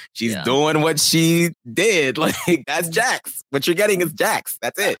 like she's doing what she did. Like that's Jax. What you're getting is Jax.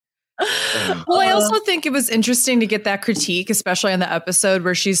 That's it. Well, I also think it was interesting to get that critique, especially on the episode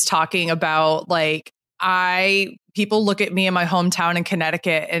where she's talking about like, people look at me in my hometown in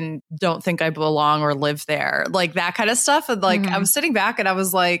Connecticut and don't think I belong or live there. Like that kind of stuff. And like, I was sitting back and I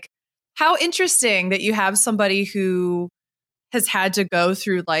was like, how interesting that you have somebody who has had to go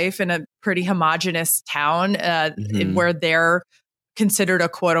through life in a pretty homogenous town where they're considered a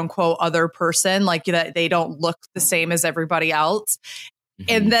quote unquote other person, like that they don't look the same as everybody else.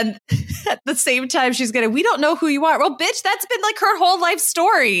 And then at the same time, she's we don't know who you are. Well, bitch, that's been like her whole life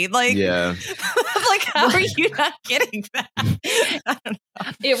story. Like, like, how are you not getting that? I don't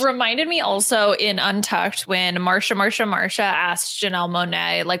know. It reminded me also in Untucked when Marsha asked Janelle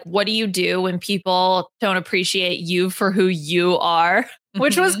Monáe, like, what do you do when people don't appreciate you for who you are?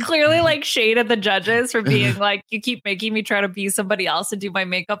 Which was clearly like shade at the judges for being like, you keep making me try to be somebody else and do my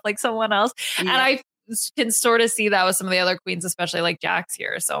makeup like someone else. And I can sort of see that with some of the other queens, especially like Jax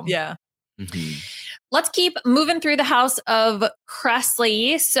here. So let's keep moving through the house of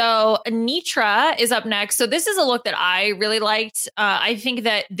Kressley. So Anitra is up next. So this is a look that I really liked. I think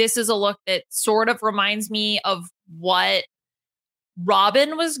that this is a look that sort of reminds me of what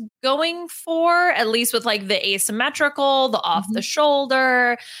Robin was going for, at least with like the asymmetrical, the off the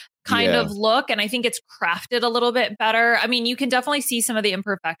shoulder kind of look. And I think it's crafted a little bit better. I mean, you can definitely see some of the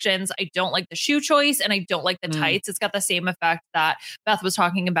imperfections. I don't like the shoe choice and I don't like the tights. It's got the same effect that Beth was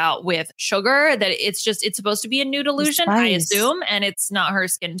talking about with Sugar, that it's supposed to be a nude illusion, I assume, and it's not her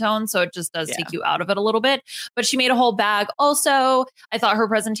skin tone. So it just does take you out of it a little bit. But she made a whole bag. Also, I thought her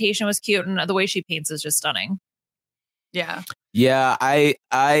presentation was cute and the way she paints is just stunning. Yeah. Yeah,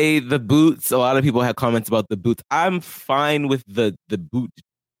 the boots, a lot of people had comments about the boots. I'm fine with the boot,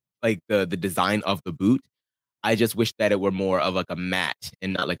 like the design of the boot. I just wish that it were more of like a matte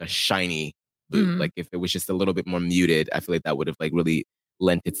and not like a shiny boot. Like if it was just a little bit more muted, I feel like that would have like really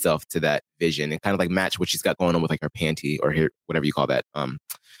lent itself to that vision and kind of like match what she's got going on with like her panty or her, whatever you call that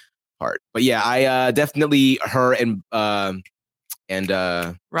part. But yeah, I definitely her and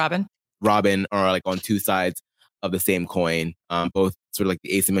Robin are like on two sides of the same coin, both sort of like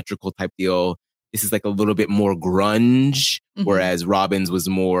the asymmetrical type deal. This is like a little bit more grunge, whereas Robin's was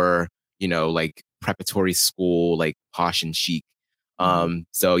more, like preparatory school, like posh and chic.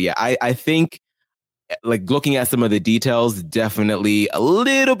 So yeah, I think like looking at some of the details, definitely a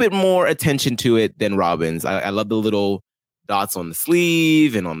little bit more attention to it than Robin's. I love the little dots on the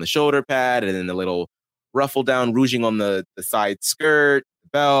sleeve and on the shoulder pad, and then the little ruffle down rouging on the side skirt, the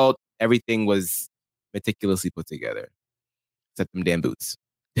belt. Everything was meticulously put together, except them damn boots.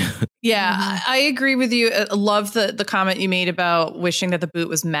 Yeah, I agree with you. I love the comment you made about wishing that the boot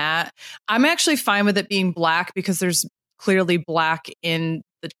was matte. I'm actually fine with it being black because there's clearly black in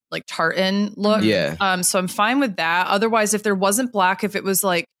the like tartan look. Yeah. So I'm fine with that. Otherwise, if there wasn't black, if it was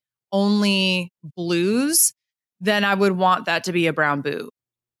like only blues, then I would want that to be a brown boot.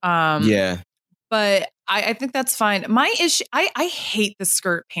 Yeah. But I think that's fine. My issue, I hate the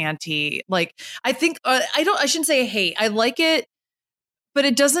skirt panty. Like, I think, I shouldn't say I hate. I like it, but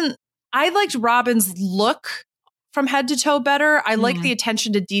it doesn't, I liked Robin's look from head to toe better. I like the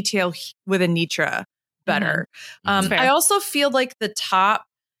attention to detail with Anitra better. I also feel like the top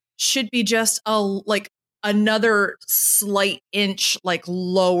should be just another slight inch like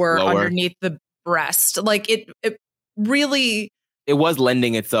lower underneath the breast. Like it really, it was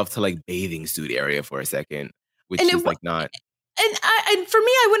lending itself to like bathing suit area for a second, which is like not. And for me,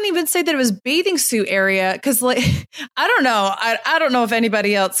 I wouldn't even say that it was bathing suit area because, like, I don't know. I don't know if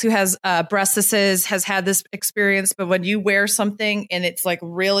anybody else who has breastises has had this experience, but when you wear something and it's like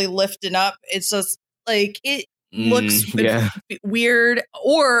really lifting up, it's just like it looks weird.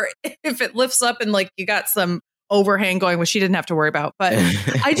 Or if it lifts up and like you got some overhang going, which she didn't have to worry about. But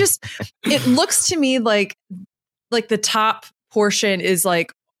it looks to me like the top portion is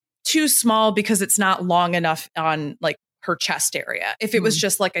like too small because it's not long enough on like her chest area. If it was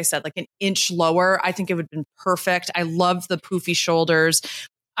just, like I said, like an inch lower, I think it would have been perfect. I love the poofy shoulders.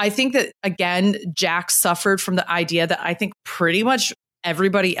 I think that, again, Jack suffered from the idea that I think pretty much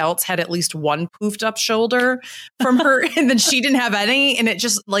everybody else had at least one poofed up shoulder from her, and then she didn't have any. And it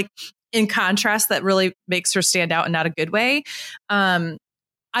just, like, in contrast, that really makes her stand out in not a good way. I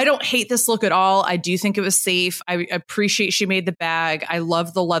don't hate this look at all. I do think it was safe. I appreciate she made the bag. I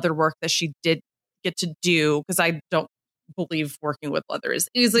love the leather work that she did get to do, because I don't believe working with leather is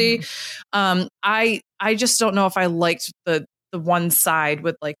easy. I just don't know if I liked the one side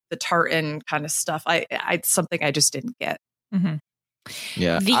with like the tartan kind of stuff. I something I just didn't get.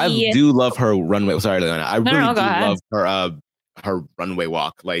 Yeah, I do love her runway. Sorry, Leona. I really do love her runway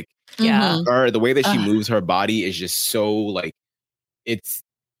walk. Like, the way that she moves her body is just so like, it's,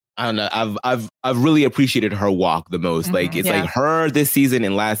 I don't know. I've really appreciated her walk the most. Like, it's like her this season,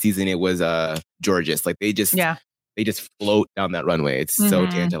 and last season it was Georges. Like they just float down that runway. It's so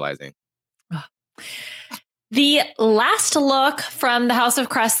tantalizing. The last look from the House of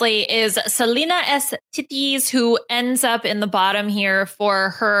Kressley is Selena Estetis, who ends up in the bottom here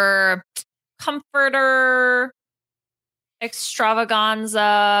for her comforter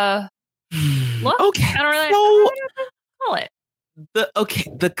extravaganza look. Okay, I don't really know what to call it.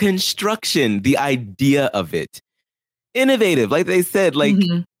 The construction, the idea of it, innovative. Like they said, like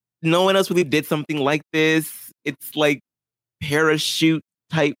no one else really did something like this. It's like parachute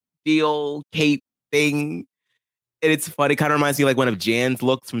type deal, cape thing. And it's funny. It kind of reminds me of like one of Jan's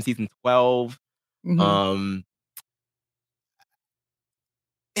looks from season 12. I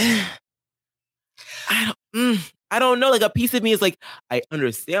don't know. Like, a piece of me is like, I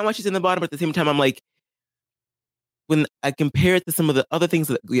understand why she's in the bottom, but at the same time, I'm like, when I compare it to some of the other things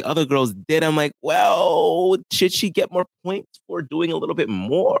that the other girls did, I'm like, well, should she get more points for doing a little bit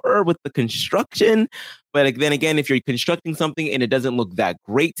more with the construction? But like, then again, if you're constructing something and it doesn't look that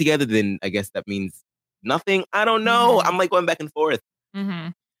great together, then I guess that means nothing. I don't know. I'm like going back and forth.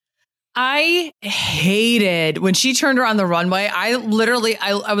 I hated when she turned around the runway. I literally,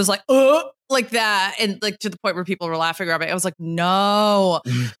 I was like, like that. And like to the point where people were laughing around me. I was like, no.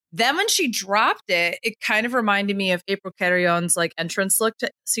 Then when she dropped it, it kind of reminded me of April Carrion's like entrance look to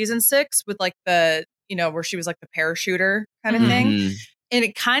season 6 with like the, you know, where she was like the parachuter kind of thing. And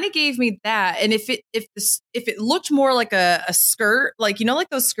it kind of gave me that. And if it looked more like a skirt, like, you know, like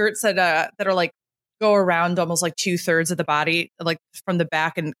those skirts that are like go around almost like 2/3 of the body, like from the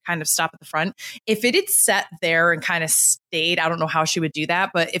back and kind of stop at the front. If it had set there and kind of stayed, I don't know how she would do that,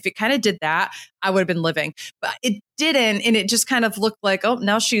 but if it kind of did that, I would have been living. But it didn't. And it just kind of looked like, oh,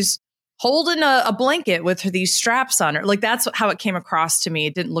 now she's holding a blanket with these straps on her. Like that's how it came across to me.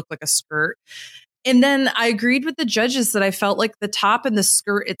 It didn't look like a skirt. And then I agreed with the judges that I felt like the top and the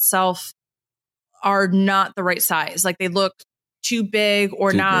skirt itself are not the right size. Like they look too big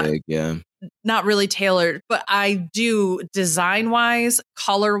or not really tailored. But I do, design wise,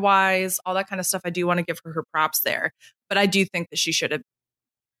 color wise, all that kind of stuff, I do want to give her props there. But I do think that she should have,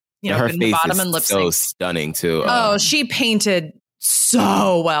 you know, her been face the bottom is and lip so sync. stunning too. Oh, she painted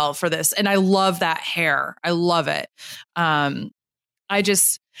so well for this, and I love that hair. I love it. I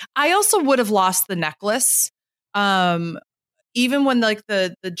also would have lost the necklace, even when like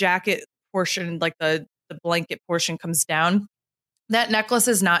the jacket portion, like the blanket portion comes down. That necklace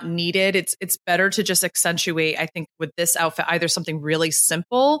is not needed. It's better to just accentuate, I think, with this outfit, either something really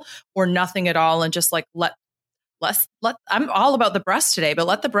simple or nothing at all, and just like let I'm all about the breasts today, but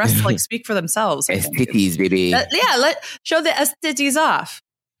let the breasts like speak for themselves. Titties, baby. Show the titties off.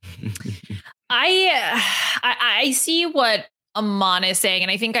 I see what Amon is saying,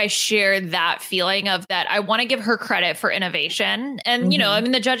 and I think I share that feeling of that. I want to give her credit for innovation. And, you know, I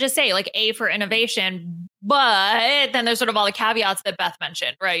mean, the judges say like A for innovation, but then there's sort of all the caveats that Beth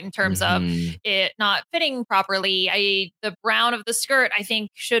mentioned, right? In terms of it not fitting properly. The brown of the skirt, I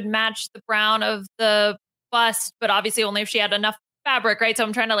think, should match the brown of the bust, but obviously only if she had enough fabric, right? So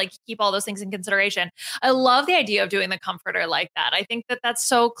I'm trying to like keep all those things in consideration. I love the idea of doing the comforter like that. I think that that's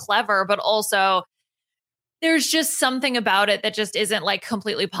so clever, but also there's just something about it that just isn't like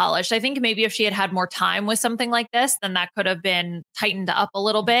completely polished. I think maybe if she had had more time with something like this, then that could have been tightened up a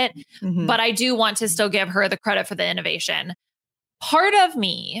little bit. But I do want to still give her the credit for the innovation. Part of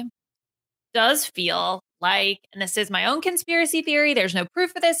me does feel like, and this is my own conspiracy theory, there's no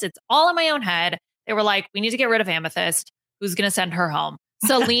proof of this, it's all in my own head. They were like, we need to get rid of Amethyst. Who's going to send her home?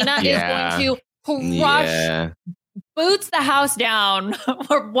 Selena is going to crush boots the house down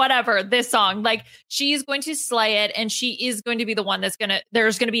or whatever this song. Like she's going to slay it, and she is going to be the one there's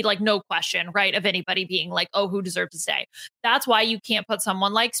going to be like no question, right, of anybody being like, oh, who deserves to stay. That's why you can't put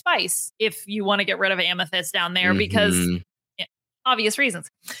someone like Spice if you want to get rid of Amethyst down there because obvious reasons.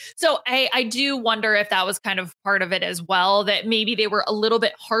 So I do wonder if that was kind of part of it as well, that maybe they were a little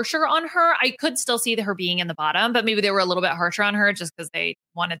bit harsher on her. I could still see her being in the bottom, but maybe they were a little bit harsher on her just because they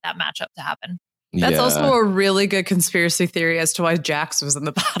wanted that matchup to happen. That's also a really good conspiracy theory as to why Jax was in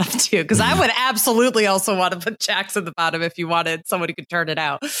the bottom too. Because I would absolutely also want to put Jax in the bottom if you wanted someone who could turn it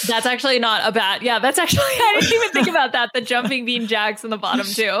out. That's actually not a bad. Yeah, that's actually, I didn't even think about that. The jumping bean Jax in the bottom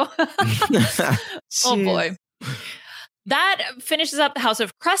too. Oh boy. That finishes up the House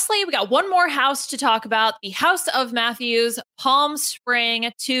of Cressley. We got one more house to talk about, the House of Matthews, Palm Spring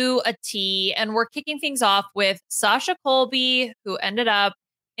to a T. And we're kicking things off with Sasha Colby, who ended up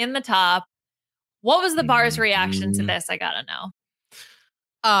in the top. What was the bar's reaction to this? I gotta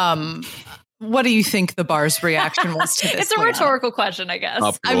know. What do you think the bar's reaction was to this? It's a rhetorical question, I guess.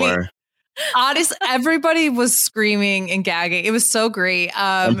 Uproar. I mean, honestly, everybody was screaming and gagging. It was so great.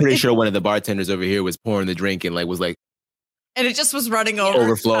 I'm pretty sure one of the bartenders over here was pouring the drink and was like, and it just was running over,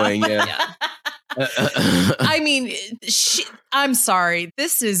 overflowing. Yeah. I mean, I'm sorry.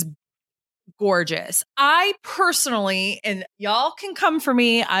 This is gorgeous. I personally, and y'all can come for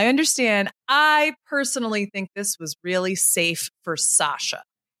me, I understand. I personally think this was really safe for Sasha.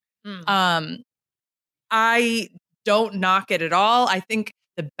 I don't knock it at all. I think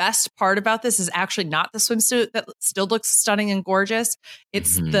the best part about this is actually not the swimsuit that still looks stunning and gorgeous.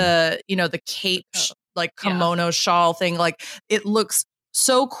 It's the cape, like kimono shawl thing. Like it looks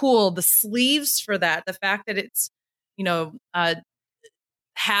so cool. The sleeves for that, the fact that it's,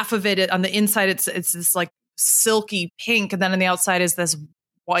 half of it on the inside, it's this like silky pink, and then on the outside is this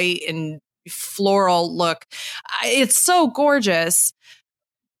white and floral look. It's so gorgeous.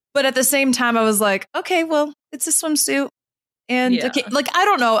 But at the same time, I was like, okay, well, it's a swimsuit. And I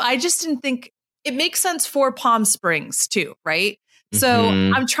don't know. I just didn't think it makes sense for Palm Springs too, right? So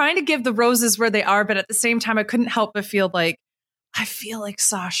I'm trying to give the roses where they are, but at the same time, I couldn't help but feel like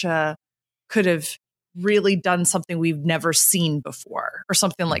Sasha could have really done something we've never seen before or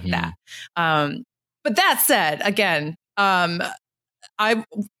something like that. But that said, again, I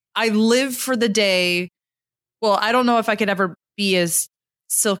live for the day. Well, I don't know if I could ever be as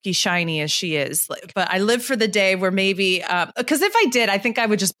silky shiny as she is, but I live for the day where maybe because if I did, I think I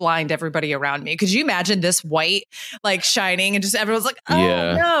would just blind everybody around me. Could you imagine this white like shining and just everyone's like, oh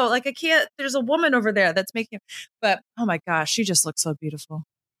no, like I can't, there's a woman over there that's making, but oh my gosh, she just looks so beautiful.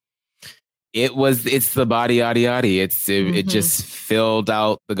 It's the body yaddy yaddy. It just filled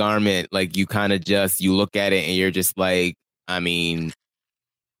out the garment. Like you kind of you look at it and you're just like, I mean,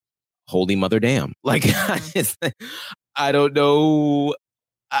 holy mother damn. Like I don't know.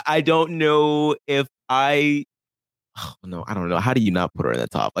 I don't know if I don't know. How do you not put her in the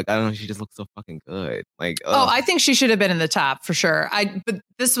top? Like, I don't know. She just looks so fucking good. Like, I think she should have been in the top for sure. But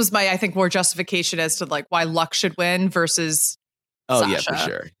this was I think, more justification as to like why Luxx should win versus Sasha, yeah, for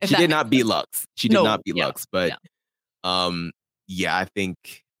sure. She did not beat Luxx. She did not beat Luxx. But, I think,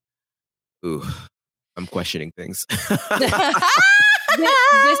 I'm questioning things.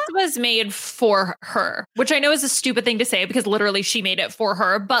 This was made for her, which I know is a stupid thing to say because literally she made it for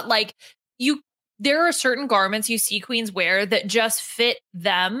her. But like there are certain garments you see queens wear that just fit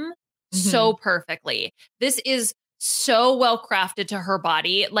them so perfectly. This is so well crafted to her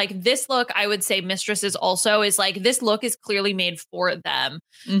body. Like this look, I would say Mistresses also is like, this look is clearly made for them.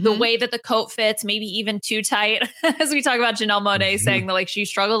 The way that the coat fits, maybe even too tight, as we talk about Janelle Monáe saying that like she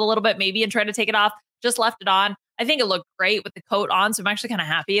struggled a little bit maybe and tried to take it off, just left it on. I think it looked great with the coat on, so I'm actually kind of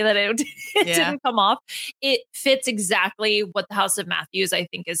happy that it didn't come off. It fits exactly what the House of Matthews, I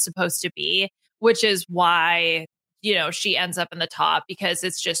think, is supposed to be, which is why she ends up in the top because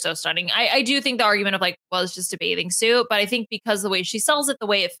it's just so stunning. I do think the argument of like, well, it's just a bathing suit, but I think because the way she sells it, the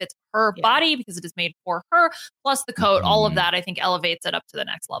way it fits her body, because it is made for her, plus the coat, all of that, I think elevates it up to the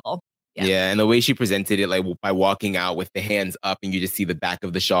next level. Yeah, and the way she presented it, like by walking out with the hands up and you just see the back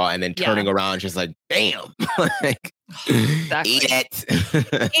of the shawl and then turning around, just like, bam, like, eat it.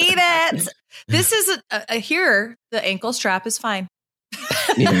 Eat it. This is here, the ankle strap is fine.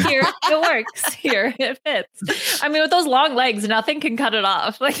 Here it works. Here it fits. I mean, with those long legs, nothing can cut it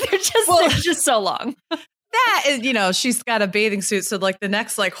off. Like they're just so long. That is, she's got a bathing suit, so like the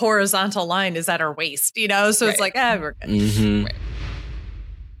next like horizontal line is at her waist, so it's like, we're good. Mm-hmm. Right.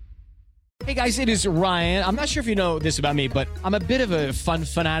 Hey guys, it is Ryan. I'm not sure if you know this about me, but I'm a bit of a fun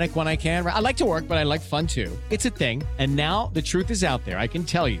fanatic when I can. I like to work, but I like fun too. It's a thing. And now the truth is out there. I can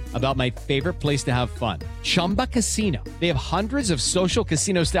tell you about my favorite place to have fun. Chumba Casino. They have hundreds of social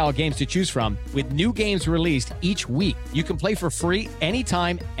casino style games to choose from with new games released each week. You can play for free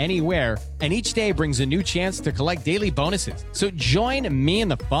anytime, anywhere. And each day brings a new chance to collect daily bonuses. So join me in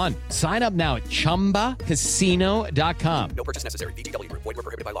the fun. Sign up now at ChumbaCasino.com. No purchase necessary. VGW Group. Void where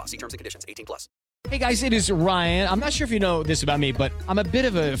prohibited by law. See terms and conditions. 18+. Hey guys, it is Ryan. I'm not sure if you know this about me, but I'm a bit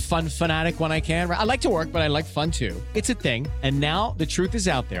of a fun fanatic when I can. I like to work, but I like fun too. It's a thing. And now the truth is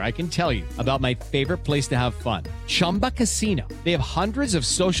out there. I can tell you about my favorite place to have fun. Chumba Casino. They have hundreds of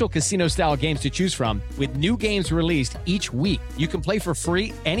social casino style games to choose from with new games released each week. You can play for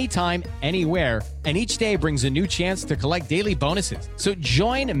free anytime, anywhere. And each day brings a new chance to collect daily bonuses. So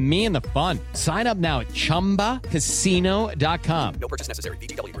join me in the fun. Sign up now at ChumbaCasino.com. No purchase necessary.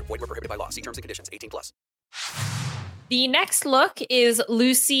 VGW Group. Void where prohibited by law. See terms and conditions. 18+. The next look is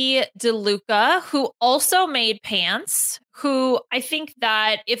Lucy DeLuca, who also made pants, who I think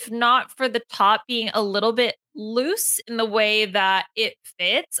that if not for the top being a little bit loose in the way that it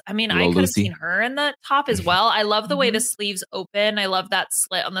fits, I mean, I could have seen her in the top as well. I love the way the sleeves open. I love that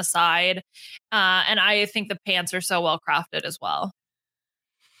slit on the side. And I think the pants are so well crafted as well.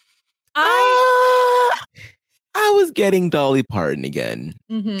 I was getting Dolly Parton again.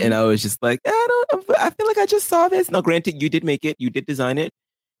 And I was just like, I feel like I just saw this. Now, granted, you did make it. You did design it.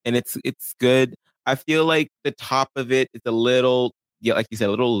 And it's good. I feel like the top of it is a little, like you said, a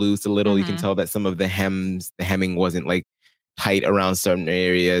little loose, a little, you can tell that some of the hemming wasn't like tight around certain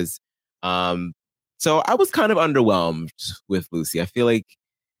areas. So I was kind of underwhelmed with Lucy. I feel like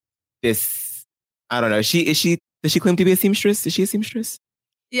this, I don't know. Does she claim to be a seamstress? Is she a seamstress?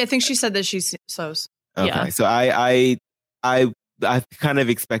 Yeah, I think she said that she sews. Okay, yeah. So I kind of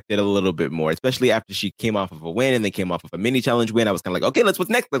expected a little bit more, especially after she came off of a win and they came off of a mini challenge win. I was kind of like, okay, what's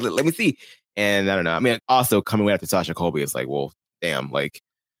next? Let me see. And I don't know. I mean, also coming right after Sasha Colby, it's like, well, damn, like,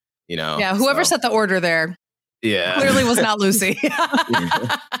 Yeah, whoever set the order there, clearly was not Lucy.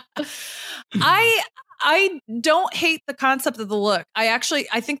 I don't hate the concept of the look. I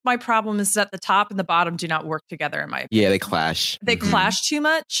think my problem is that the top and the bottom do not work together in my opinion. Yeah, they clash. They clash too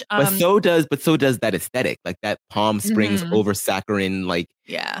much. But so does that aesthetic, like that Palm Springs over saccharine, like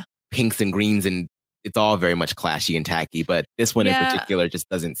pinks and greens, and it's all very much clashy and tacky. But this one in particular just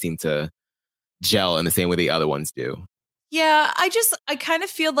doesn't seem to gel in the same way the other ones do. Yeah, I kind of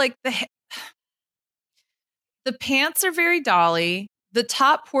feel like the pants are very Dolly. The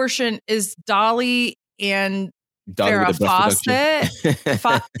top portion is Dolly and Farrah Fawcett.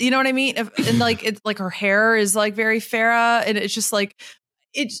 You know what I mean? And like it's like her hair is like very Farrah, and it's just like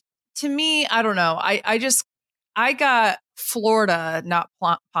to me. I don't know. I got Florida, not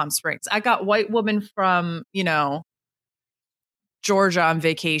Palm Springs. I got white woman from Georgia on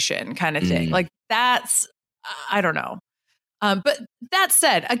vacation kind of thing. Like that's I don't know. But that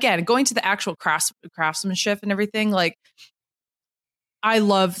said, again, going to the actual craftsmanship and everything, like. I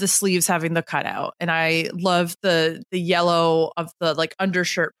love the sleeves having the cutout, and I love the yellow of the like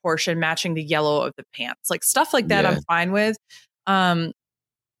undershirt portion matching the yellow of the pants, like stuff like that. I'm fine with. But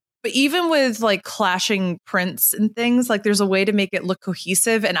even with like clashing prints and things, like there's a way to make it look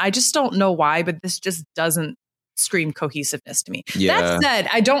cohesive, and I just don't know why, but this just doesn't scream cohesiveness to me. That said,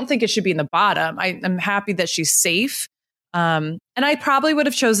 I don't think it should be in the bottom. I'm happy that she's safe, and I probably would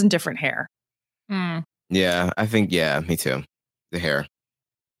have chosen different hair. Yeah, I think me too. The hair.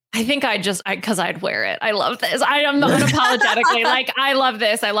 I think because I'd wear it. I love this. I am unapologetically like, I love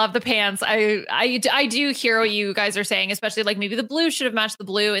this. I love the pants. I do hear what you guys are saying, especially like maybe the blue should have matched the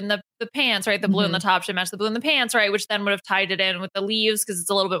blue in the pants, right? The blue in the top should match the blue in the pants, right? Which then would have tied it in with the leaves because it's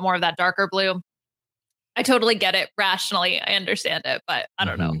a little bit more of that darker blue. I totally get it. Rationally, I understand it, but I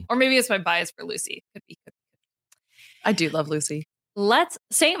don't know. Or maybe it's my bias for Lucy. Could be. I do love Lucy.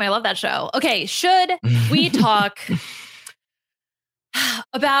 I love that show. Okay, should we talk...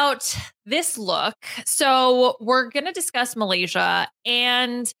 about this look. So we're going to discuss Malaysia,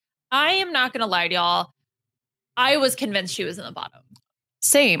 and I am not going to lie to y'all. I was convinced she was in the bottom.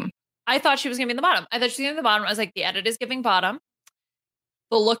 Same. I thought she was going to be in the bottom. I thought she was going to be in the bottom. I was like, the edit is giving bottom.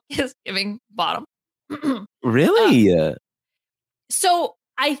 The look is giving bottom. Really? So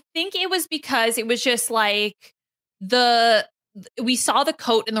I think it was because it was just like we saw the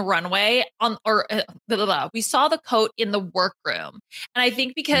coat in the runway we saw the coat in the workroom. And I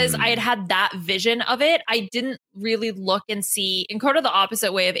think because I had that vision of it, I didn't really look and see and go to the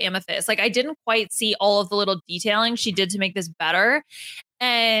opposite way of Amethyst. Like I didn't quite see all of the little detailing she did to make this better.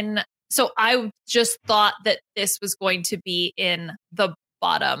 And so I just thought that this was going to be in the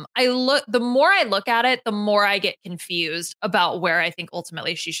bottom. The more I look at it, the more I get confused about where I think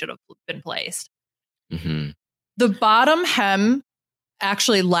ultimately she should have been placed. Mm-hmm. The bottom hem,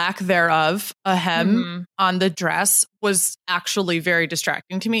 actually lack thereof, a hem on the dress was actually very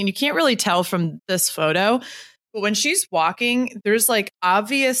distracting to me. And you can't really tell from this photo, but when she's walking, there's like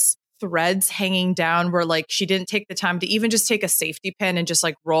obvious threads hanging down where like she didn't take the time to even just take a safety pin and just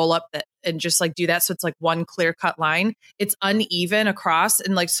like roll up that and just like do that. So it's like one clear cut line. It's uneven across.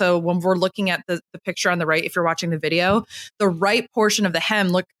 And like, so when we're looking at the picture on the right, if you're watching the video, the right portion of the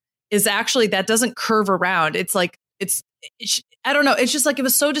hem is actually, that doesn't curve around. It's like, I don't know. It's just like, it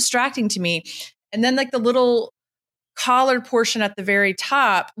was so distracting to me. And then like the little collared portion at the very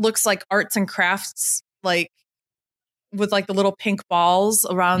top looks like arts and crafts, like with like the little pink balls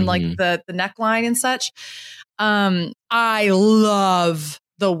around like the neckline and such. I love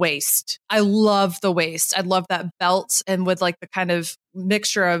the waist. I love the waist. I love that belt, and with like the kind of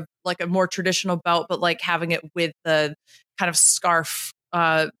mixture of like a more traditional belt, but like having it with the kind of scarf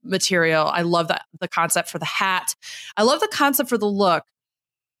material. I love that, the concept for the hat. I love the concept for the look,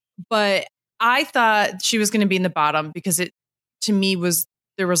 but I thought she was going to be in the bottom because it, to me,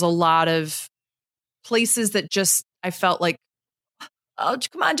 there was a lot of places that just, I felt like, oh,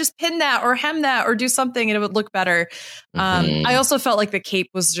 come on, just pin that or hem that or do something and it would look better. I also felt like the cape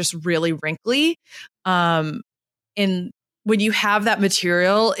was just really wrinkly. And when you have that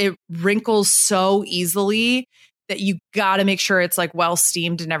material, it wrinkles so easily that you got to make sure it's like well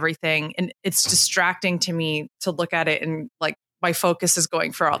steamed and everything. And it's distracting to me to look at it, and like my focus is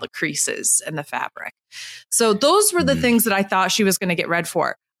going for all the creases and the fabric. So those were the things that I thought she was going to get red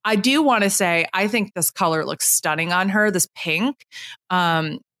for. I do want to say, I think this color looks stunning on her, this pink.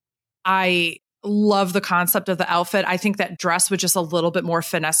 I love the concept of the outfit. I think that dress with just a little bit more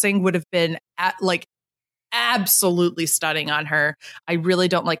finessing would have been absolutely stunning on her. I really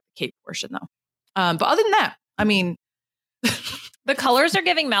don't like the cape portion though. But other than that, I mean, the colors are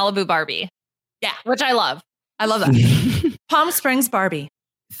giving Malibu Barbie. Yeah. Which I love. I love that. Palm Springs Barbie.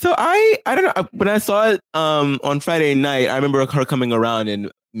 So I don't know. When I saw it on Friday night, I remember her coming around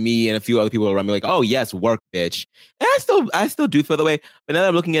and me and a few other people around me like, oh yes, work, bitch. And I still do feel the way. But now that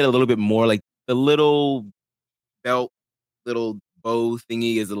I'm looking at it a little bit more, like the little belt, little bow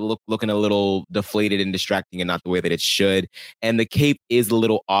thingy is looking a little deflated and distracting and not the way that it should. And the cape is a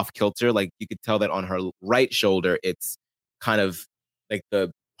little off kilter. Like you could tell that on her right shoulder, it's kind of like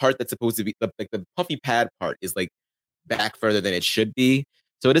the part that's supposed to be like the puffy pad part is like back further than it should be.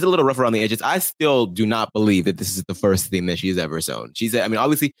 So it is a little rough around the edges. I still do not believe that this is the first thing that she's ever sewn. I mean,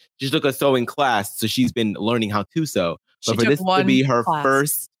 obviously, she took a sewing class, so she's been learning how to sew. But for this to be her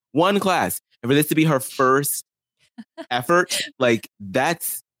first class, and for this to be her first effort, like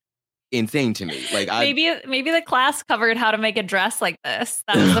that's insane to me. Like maybe the class covered how to make a dress like this.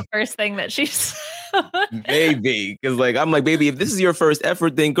 That was the first thing that she's maybe, because like I'm like, baby, if this is your first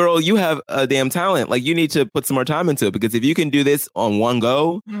effort, then girl, you have a damn talent. Like you need to put some more time into it, because if you can do this on one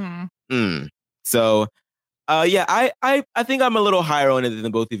go, so yeah, I think I'm a little higher on it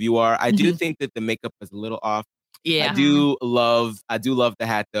than both of you are. I do think that the makeup was a little off. Yeah, I do love the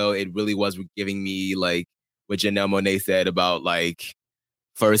hat though. It really was giving me like what Janelle Monáe said about like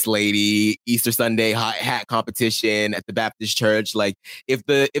First Lady, Easter Sunday hat competition at the Baptist church. Like if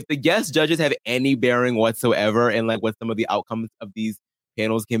the guest judges have any bearing whatsoever in like what some of the outcomes of these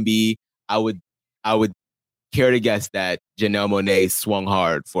panels can be, I would care to guess that Janelle Monáe swung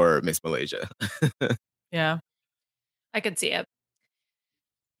hard for Miss Malaysia. Yeah, I could see it.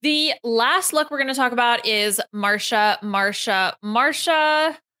 The last look we're going to talk about is Marsha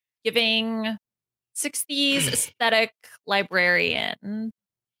giving 60s aesthetic librarian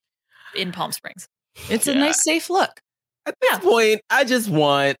in Palm Springs. It's a nice, safe look. At this point, I just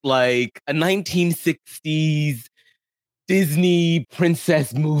want like a 1960s Disney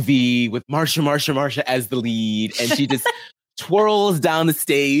princess movie with Marsha as the lead, and she just twirls down the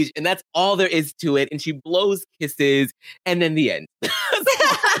stage, and that's all there is to it. And she blows kisses, and then the end.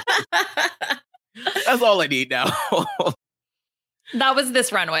 That's all I need now. That was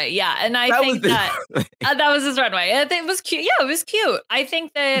this runway. Yeah. And I That think was that was this runway. I think it was cute. Yeah, it was cute. I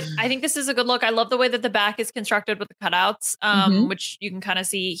think this is a good look. I love the way that the back is constructed with the cutouts, which you can kind of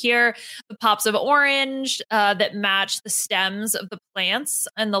see here. The pops of orange that match the stems of the plants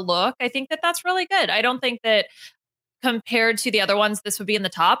and the look. I think that that's really good. I don't think that compared to the other ones, this would be in the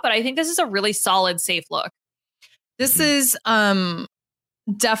top, but I think this is a really solid, safe look. This is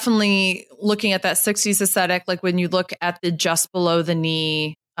definitely looking at that 60s aesthetic. Like when you look at the just below the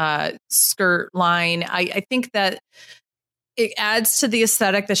knee skirt line, I think that it adds to the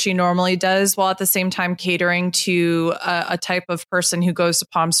aesthetic that she normally does, while at the same time catering to a type of person who goes to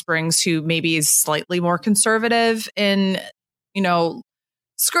Palm Springs who maybe is slightly more conservative in,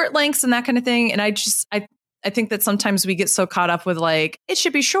 skirt lengths and that kind of thing. And I think that sometimes we get so caught up with like, it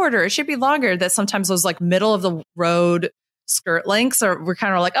should be shorter, it should be longer, that sometimes those like middle of the road skirt lengths we're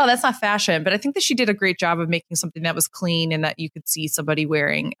kind of like, oh, that's not fashion. But I think that she did a great job of making something that was clean and that you could see somebody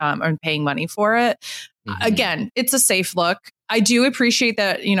wearing and paying money for it. Again, it's a safe look. I do appreciate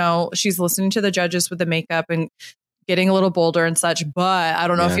that, she's listening to the judges with the makeup and getting a little bolder and such, but I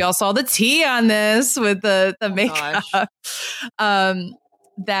don't know if y'all saw the tea on this with the makeup.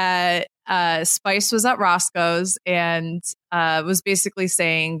 That Spice was at Roscoe's and was basically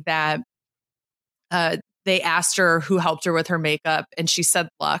saying that they asked her who helped her with her makeup, and she said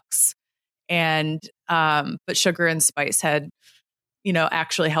Luxe, and but Sugar and Spice had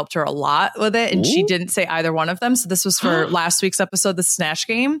actually helped her a lot with it, and she didn't say either one of them. So this was for last week's episode, the Snatch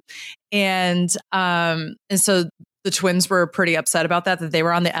Game, and so the twins were pretty upset about that they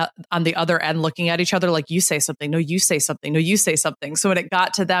were on the other end looking at each other like, you say something, no, you say something, no, you say something. So when it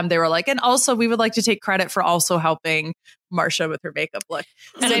got to them, they were like, and also we would like to take credit for also helping Marcia with her makeup look.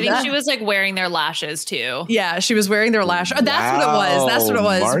 And so I think she was like wearing their lashes too. Yeah, she was wearing their lashes. Oh, that's what it was. That's what it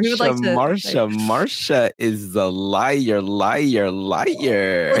was. Marcia, we would like to, Marcia is the liar. Well,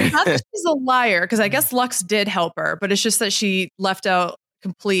 it's not that she's a liar, because I guess Luxe did help her, but it's just that she left out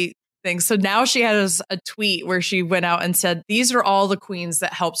complete things. So now she has a tweet where she went out and said, these are all the queens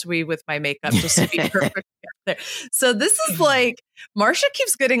that helped me with my makeup, just to be perfect. So this is like, Marcia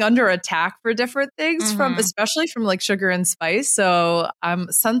keeps getting under attack for different things especially from like Sugar and Spice. So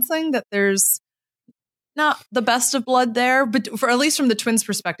I'm sensing that there's not the best of blood there, but for at least from the twins'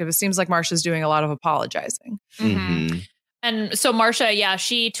 perspective, it seems like Marcia's doing a lot of apologizing. And so Marcia,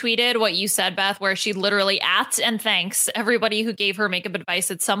 she tweeted what you said, Beth, where she literally and thanks everybody who gave her makeup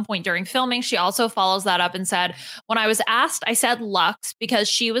advice at some point during filming. She also follows that up and said, when I was asked, I said Luxe because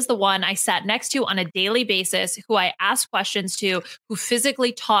she was the one I sat next to on a daily basis, who I asked questions to, who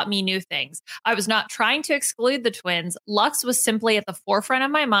physically taught me new things. I was not trying to exclude the twins. Luxe was simply at the forefront of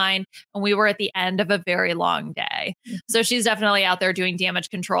my mind, and we were at the end of a very long day. So she's definitely out there doing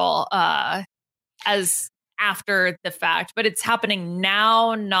damage control as after the fact, but it's happening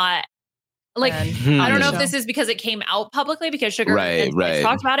now, not like, I don't know if this is because it came out publicly because Sugar and Spice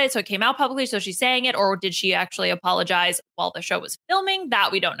talked about it. So it came out publicly. So she's saying it, or did she actually apologize while the show was filming?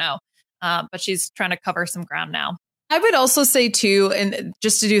 That we don't know. But she's trying to cover some ground now. I would also say too, and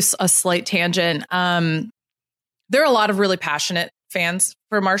just to do a slight tangent, there are a lot of really passionate fans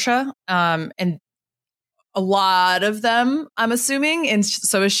for Marcia, and a lot of them, I'm assuming, and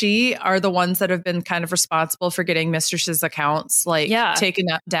so is she, are the ones that have been kind of responsible for getting Mistress's accounts taken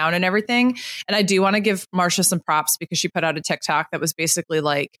down and everything. And I do want to give Marcia some props because she put out a TikTok that was basically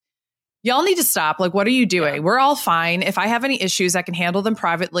like, y'all need to stop. Like, what are you doing? Yeah. We're all fine. If I have any issues, I can handle them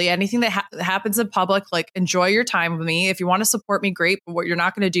privately. Anything that happens in public, like, enjoy your time with me. If you want to support me, great. But what you're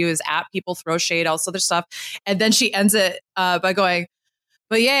not going to do is at people, throw shade, all this other stuff. And then she ends it by going,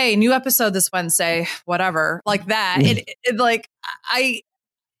 but yay, new episode this Wednesday, whatever, like that. It like, I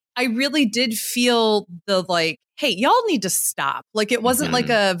really did feel the like, hey, y'all need to stop. Like, it wasn't like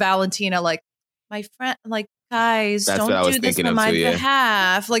a Valentina, like, my friend, like, guys, don't do this on my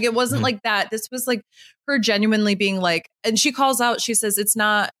behalf. Like, it wasn't like that. This was like her genuinely being like, and she calls out, she says, it's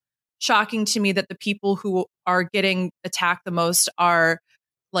not shocking to me that the people who are getting attacked the most are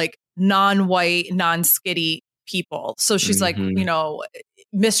like non-white, non-skitty people. So she's like,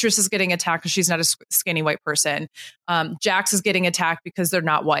 Mistress is getting attacked because she's not a skinny white person. Jax is getting attacked because they're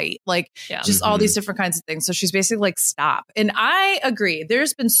not white. Like, just all these different kinds of things. So she's basically like, stop. And I agree.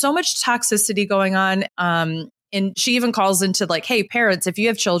 There's been so much toxicity going on. And she even calls into like, hey, parents, if you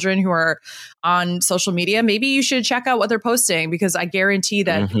have children who are on social media, maybe you should check out what they're posting, because I guarantee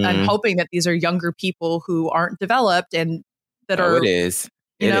that I'm hoping that these are younger people who aren't developed and that are. It is.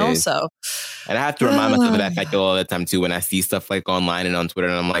 So. And I have to remind myself of that fact all the time too when I see stuff like online and on Twitter,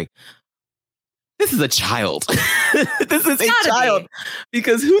 and I'm like, this is a child. This is a child.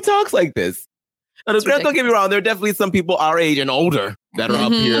 Because who talks like this? Don't get me wrong. There are definitely some people our age and older that are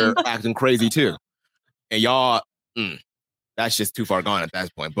up here acting crazy too. And y'all, that's just too far gone at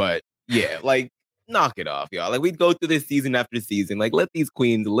that point. But yeah, like, knock it off, y'all. Like, we go through this season after season. Like, let these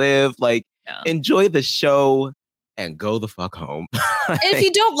queens live. Like, enjoy the show and go the fuck home. If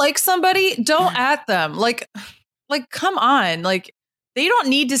you don't like somebody, don't at them. Like, come on. Like, they don't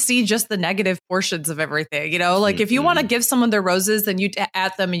need to see just the negative portions of everything, you know? Like, if you want to give someone their roses, then you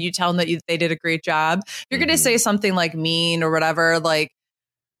at them and you tell them that they did a great job. If you're going to say something like mean or whatever, like,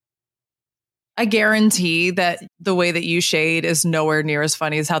 I guarantee that the way that you shade is nowhere near as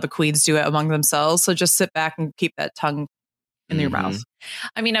funny as how the queens do it among themselves. So just sit back and keep that tongue in your mouth.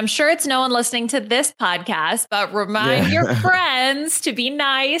 I mean, I'm sure it's no one listening to this podcast, but remind your friends to be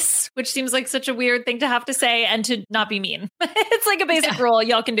nice, which seems like such a weird thing to have to say, and to not be mean. It's like a basic rule.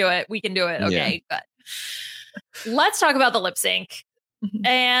 Y'all can do it. We can do it. Okay, good. Let's talk about the lip sync.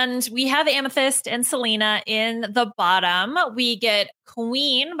 And we have Amethyst and Selena in the bottom. We get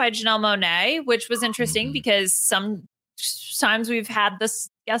Queen by Janelle Monáe, which was interesting because sometimes we've had this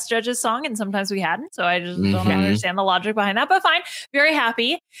guest judges song and sometimes we hadn't. So I just don't understand the logic behind that, but fine. Very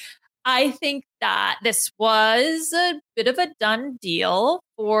happy. I think that this was a bit of a done deal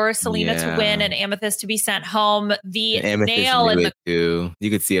for Selena to win and Amethyst to be sent home. The nail in the too. You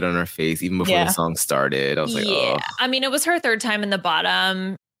could see it on her face even before the song started. I was like, oh. I mean, it was her third time in the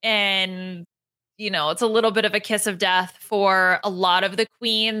bottom, and you know, it's a little bit of a kiss of death for a lot of the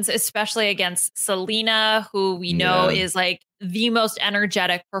queens, especially against Selena, who we know is like the most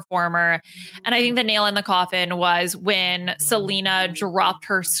energetic performer. And I think the nail in the coffin was when Selena dropped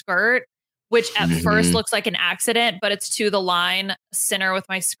her skirt, which at first looks like an accident, but it's to the line, sinner with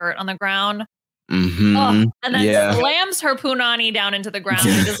my skirt on the ground. And then slams her punani down into the ground.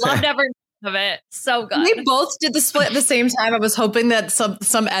 I just loved every of it. So good. We both did the split at the same time. I was hoping that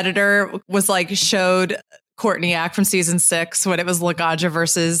some editor was like showed Courtney-Act from season 6 when it was Laganja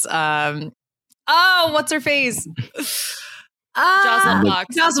versus what's her face?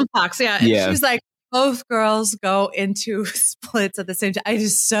 Jocelyn Fox. Yeah. And she was like, both girls go into splits at the same time. It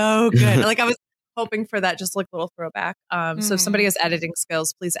is so good. Like, I was hoping for that, just like little throwback. So if somebody has editing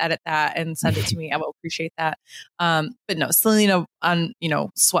skills, please edit that and send it to me. I will appreciate that. But no, Selena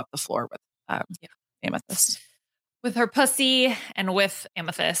swept the floor with Amethyst. With her pussy and with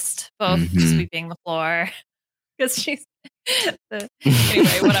Amethyst, both sweeping the floor. Because she's anyway,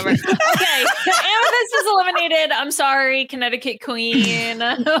 whatever. Okay, Amethyst is eliminated. I'm sorry, Connecticut Queen.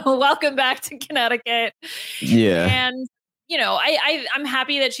 Welcome back to Connecticut. Yeah. And you know, I'm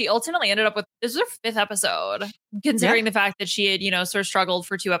happy that she ultimately ended up with, this is her 5th episode, considering the fact that she had, sort of struggled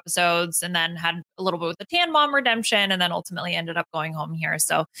for 2 episodes and then had a little bit with the Tan Mom redemption and then ultimately ended up going home here.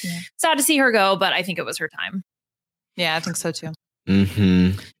 So sad to see her go, but I think it was her time. Yeah, I think so too.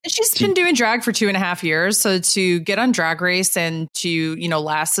 And she's been doing drag for 2.5 years. So to get on Drag Race and to,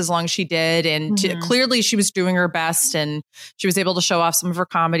 last as long as she did, and clearly she was doing her best and she was able to show off some of her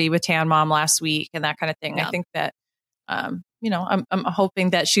comedy with Tan Mom last week and that kind of thing. Yeah. I think that, I'm hoping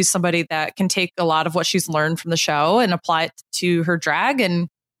that she's somebody that can take a lot of what she's learned from the show and apply it to her drag. And,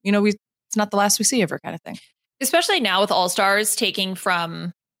 it's not the last we see of her kind of thing. Especially now with All Stars taking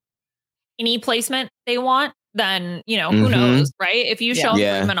from any placement they want, then, who knows, right? If you show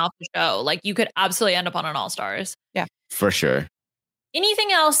improvement off the show, like you could absolutely end up on an All Stars. Yeah, for sure.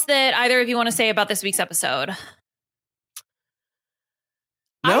 Anything else that either of you want to say about this week's episode?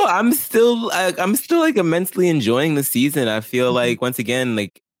 No, I'm still like immensely enjoying the season. I feel like once again,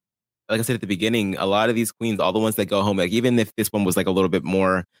 like I said at the beginning, a lot of these queens, all the ones that go home, like even if this one was like a little bit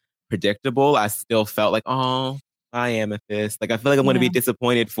more predictable, I still felt like, oh, I Amethyst. Like I feel like I'm going to be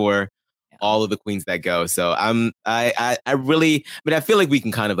disappointed for all of the queens that go. So I feel like we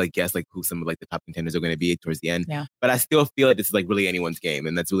can kind of like guess like who some of like the top contenders are going to be towards the end. Yeah. But I still feel like this is like really anyone's game,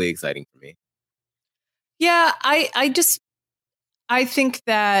 and that's really exciting for me. Yeah, I think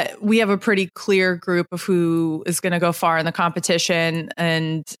that we have a pretty clear group of who is going to go far in the competition.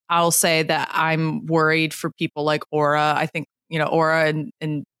 And I'll say that I'm worried for people like Aura. I think, Aura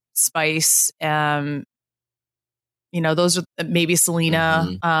and Spice, those are maybe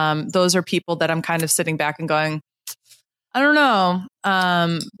Selena. Those are people that I'm kind of sitting back and going, I don't know.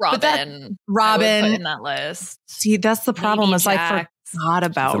 Robin put in that list. See, that's the problem. Maybe is I forgot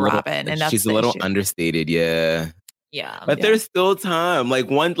about Robin. And she's a little understated. Yeah. Yeah. But there's still time. Like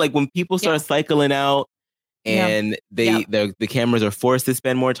when people start cycling out and the cameras are forced to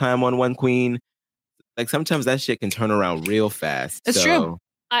spend more time on one queen, like sometimes that shit can turn around real fast. It's true.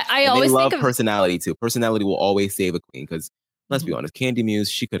 I always love think of personality too. Personality will always save a queen because let's be honest, Candy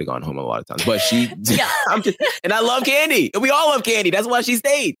Muse, she could have gone home a lot of times, but she, and I love Candy, and we all love Candy. That's why she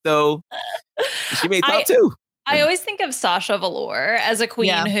stayed. So She made top 2. I always think of Sasha Velour as a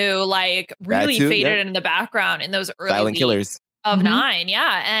queen who like really faded in the background in those early Silent Killers of 9.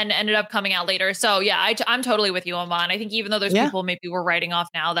 Yeah. And ended up coming out later. So yeah, I'm totally with you, Aman. I think even though there's people maybe we're writing off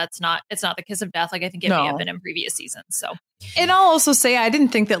now, it's not the kiss of death. Like I think it may have been in previous seasons. So. And I'll also say, I didn't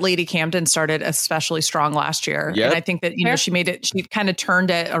think that Lady Camden started especially strong last year. Yep. And I think that, she kind of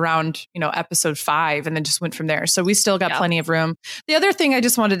turned it around, episode 5 and then just went from there. So we still got plenty of room. The other thing I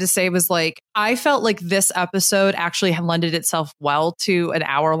just wanted to say was like, I felt like this episode actually lended itself well to an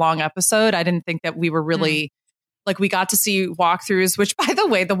hour-long episode. I didn't think that we were really like, we got to see walkthroughs, which by the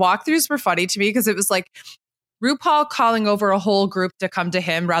way, the walkthroughs were funny to me because it was like, RuPaul calling over a whole group to come to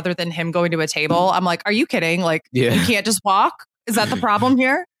him rather than him going to a table. I'm like, are you kidding? Like, you can't just walk? Is that the problem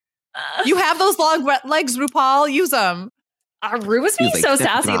here? You have those long legs, RuPaul. Use them. Ru was being so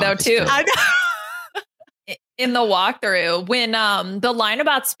sassy though, too. In the walkthrough, when the line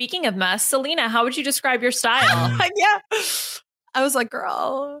about speaking of mess, Selena, how would you describe your style? I was like,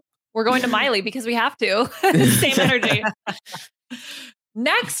 girl, we're going to Miley because we have to. Same energy.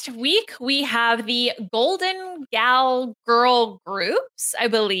 Next week, we have the Golden Gal Girl Groups, I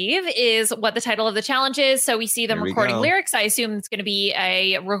believe, is what the title of the challenge is. So we see them recording lyrics. I assume it's going to be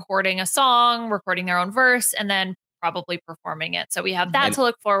recording a song, recording their own verse, and then probably performing it. So we have that to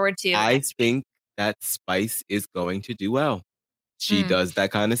look forward to. I think that Spice is going to do well. She does that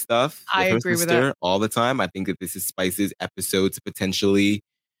kind of stuff. I agree with that all the time. I think that this is Spice's episode to potentially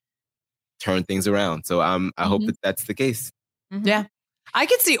turn things around. So I hope that that's the case. Yeah. I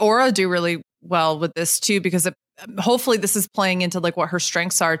could see Aura do really well with this too, because hopefully this is playing into like what her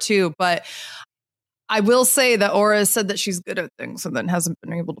strengths are too. But I will say that Aura said that she's good at things and then hasn't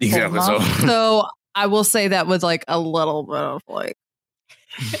been able to pull them off. So I will say that with like a little bit of like.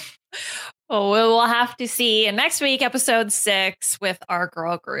 Well, we'll have to see next week, episode 6 with our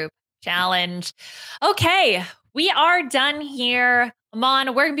girl group challenge. Okay, we are done here.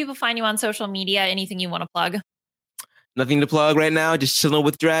 Aman, where can people find you on social media? Anything you want to plug? Nothing to plug right now. Just chilling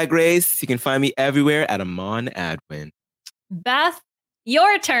with Drag Race. You can find me everywhere at Aman Adwin. Beth,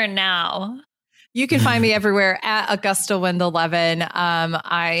 your turn now. You can find me everywhere at Augusta Wind 11.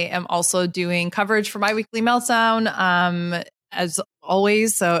 I am also doing coverage for My Weekly Meltdown, as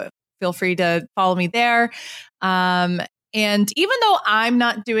always. So feel free to follow me there. And even though I'm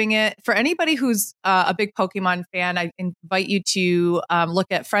not doing it, for anybody who's a big Pokemon fan, I invite you to look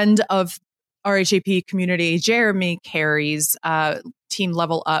at friend of RHAP community, Jeremy Carey's Team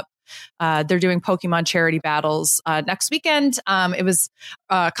Level Up. They're doing Pokemon charity battles next weekend. It was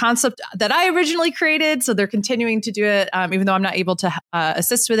a concept that I originally created, so they're continuing to do it, even though I'm not able to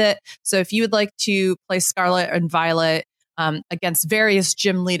assist with it. So if you would like to play Scarlet and Violet against various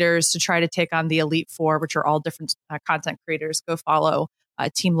gym leaders to try to take on the Elite Four, which are all different content creators, go follow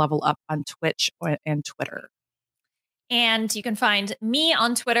Team Level Up on Twitch and Twitter. And you can find me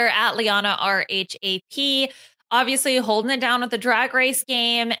on Twitter at Liana RHAP, obviously holding it down with the Drag Race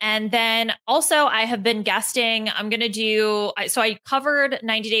game. And then also I have been guesting. I'm going to do, so I covered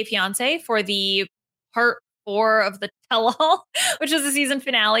 90 Day Fiance for the part 4 of the tell-all, which was the season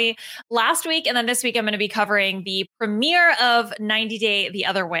finale last week. And then this week I'm going to be covering the premiere of 90 Day the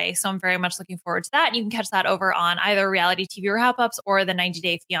Other Way. So I'm very much looking forward to that. And you can catch that over on either Reality TV Wrap-Ups or the 90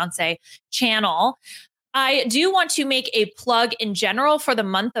 Day Fiance channel. I do want to make a plug in general for the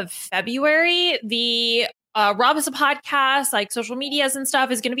month of February. The Rob is a podcast, like social medias and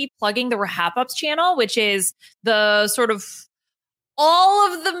stuff, is going to be plugging the Wrap-Ups channel, which is the sort of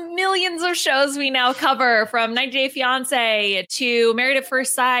all of the millions of shows we now cover, from 90 Day Fiance to Married at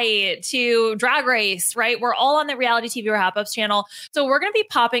First Sight to Drag Race, right? We're all on the Reality TV Wrap-Ups channel. So we're going to be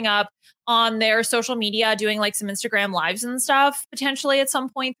popping up on their social media, doing like some Instagram lives and stuff, potentially at some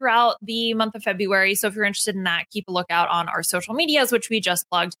point throughout the month of February. So if you're interested in that, keep a lookout on our social medias, which we just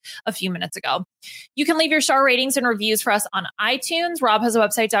plugged a few minutes ago. You can leave your star ratings and reviews for us on iTunes,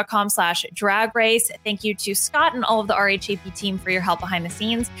 robhasawebsite.com/drag race. Thank you to Scott and all of the RHAP team for your help behind the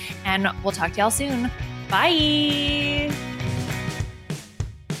scenes. And we'll talk to y'all soon. Bye.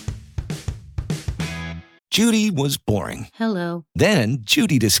 Judy was boring. Hello. Then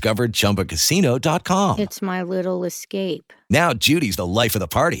Judy discovered ChumbaCasino.com. It's my little escape. Now Judy's the life of the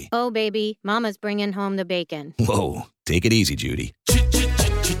party. Oh, baby, mama's bringing home the bacon. Whoa, take it easy, Judy.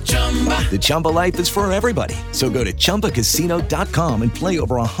 The Chumba life is for everybody. So go to ChumbaCasino.com and play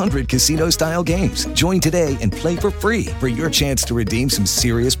over 100 casino-style games. Join today and play for free for your chance to redeem some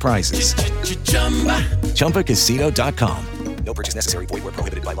serious prizes. ChumbaCasino.com. No purchase necessary. Void where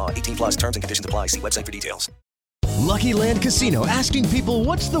prohibited by law. 18+ terms and conditions apply. See website for details. Lucky Land Casino, asking people,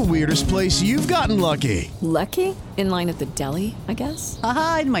 what's the weirdest place you've gotten lucky? Lucky? In line at the deli, I guess?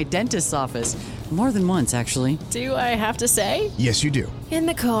 Aha, in my dentist's office. More than once, actually. Do I have to say? Yes, you do. In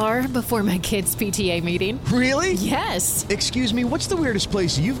the car before my kids' PTA meeting. Really? Yes. Excuse me, what's the weirdest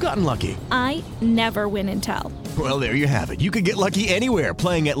place you've gotten lucky? I never win and tell. Well, there you have it. You can get lucky anywhere,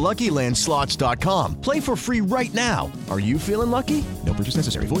 playing at LuckyLandSlots.com. Play for free right now. Are you feeling lucky? No purchase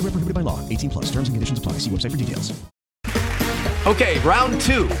necessary. Void where prohibited by law. 18+. Terms and conditions apply. See website for details. Okay, round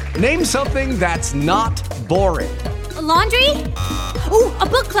two. Name something that's not boring. A laundry? Ooh, a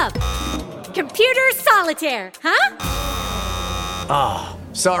book club. Computer solitaire, huh? Ah,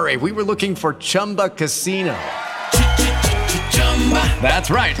 sorry. We were looking for Chumba Casino.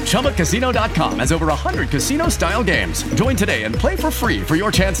 That's right. ChumbaCasino.com has over 100 casino-style games. Join today and play for free for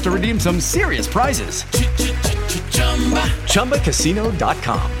your chance to redeem some serious prizes.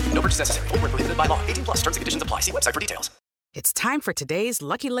 ChumbaCasino.com. No purchase necessary. Void where prohibited by law. 18+. Terms and conditions apply. See website for details. It's time for today's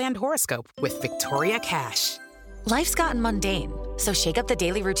Lucky Land horoscope with Victoria Cash. Life's gotten mundane, so shake up the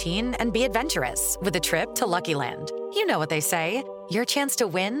daily routine and be adventurous with a trip to Lucky Land. You know what they say. Your chance to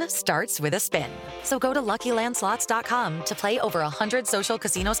win starts with a spin. So go to LuckyLandSlots.com to play over 100 social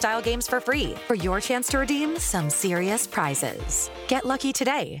casino-style games for free for your chance to redeem some serious prizes. Get lucky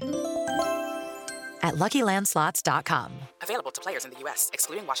today at LuckyLandSlots.com. Available to players in the U.S.,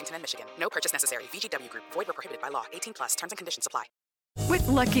 excluding Washington and Michigan. No purchase necessary. VGW Group. Void where prohibited by law. 18+. Terms and conditions apply. With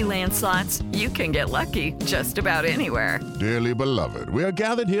Lucky Land Slots, you can get lucky just about anywhere. Dearly beloved, we are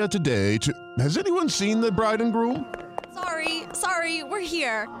gathered here today to... Has anyone seen the bride and groom? Sorry, we're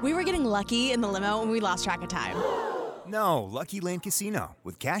here. We were getting lucky in the limo and we lost track of time. No, Lucky Land Casino,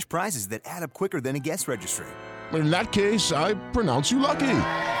 with cash prizes that add up quicker than a guest registry. In that case, I pronounce you lucky.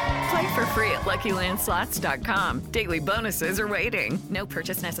 Play for free at LuckyLandSlots.com. Daily bonuses are waiting. No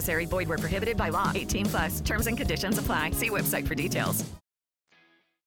purchase necessary. Void where prohibited by law. 18+. Terms and conditions apply. See website for details.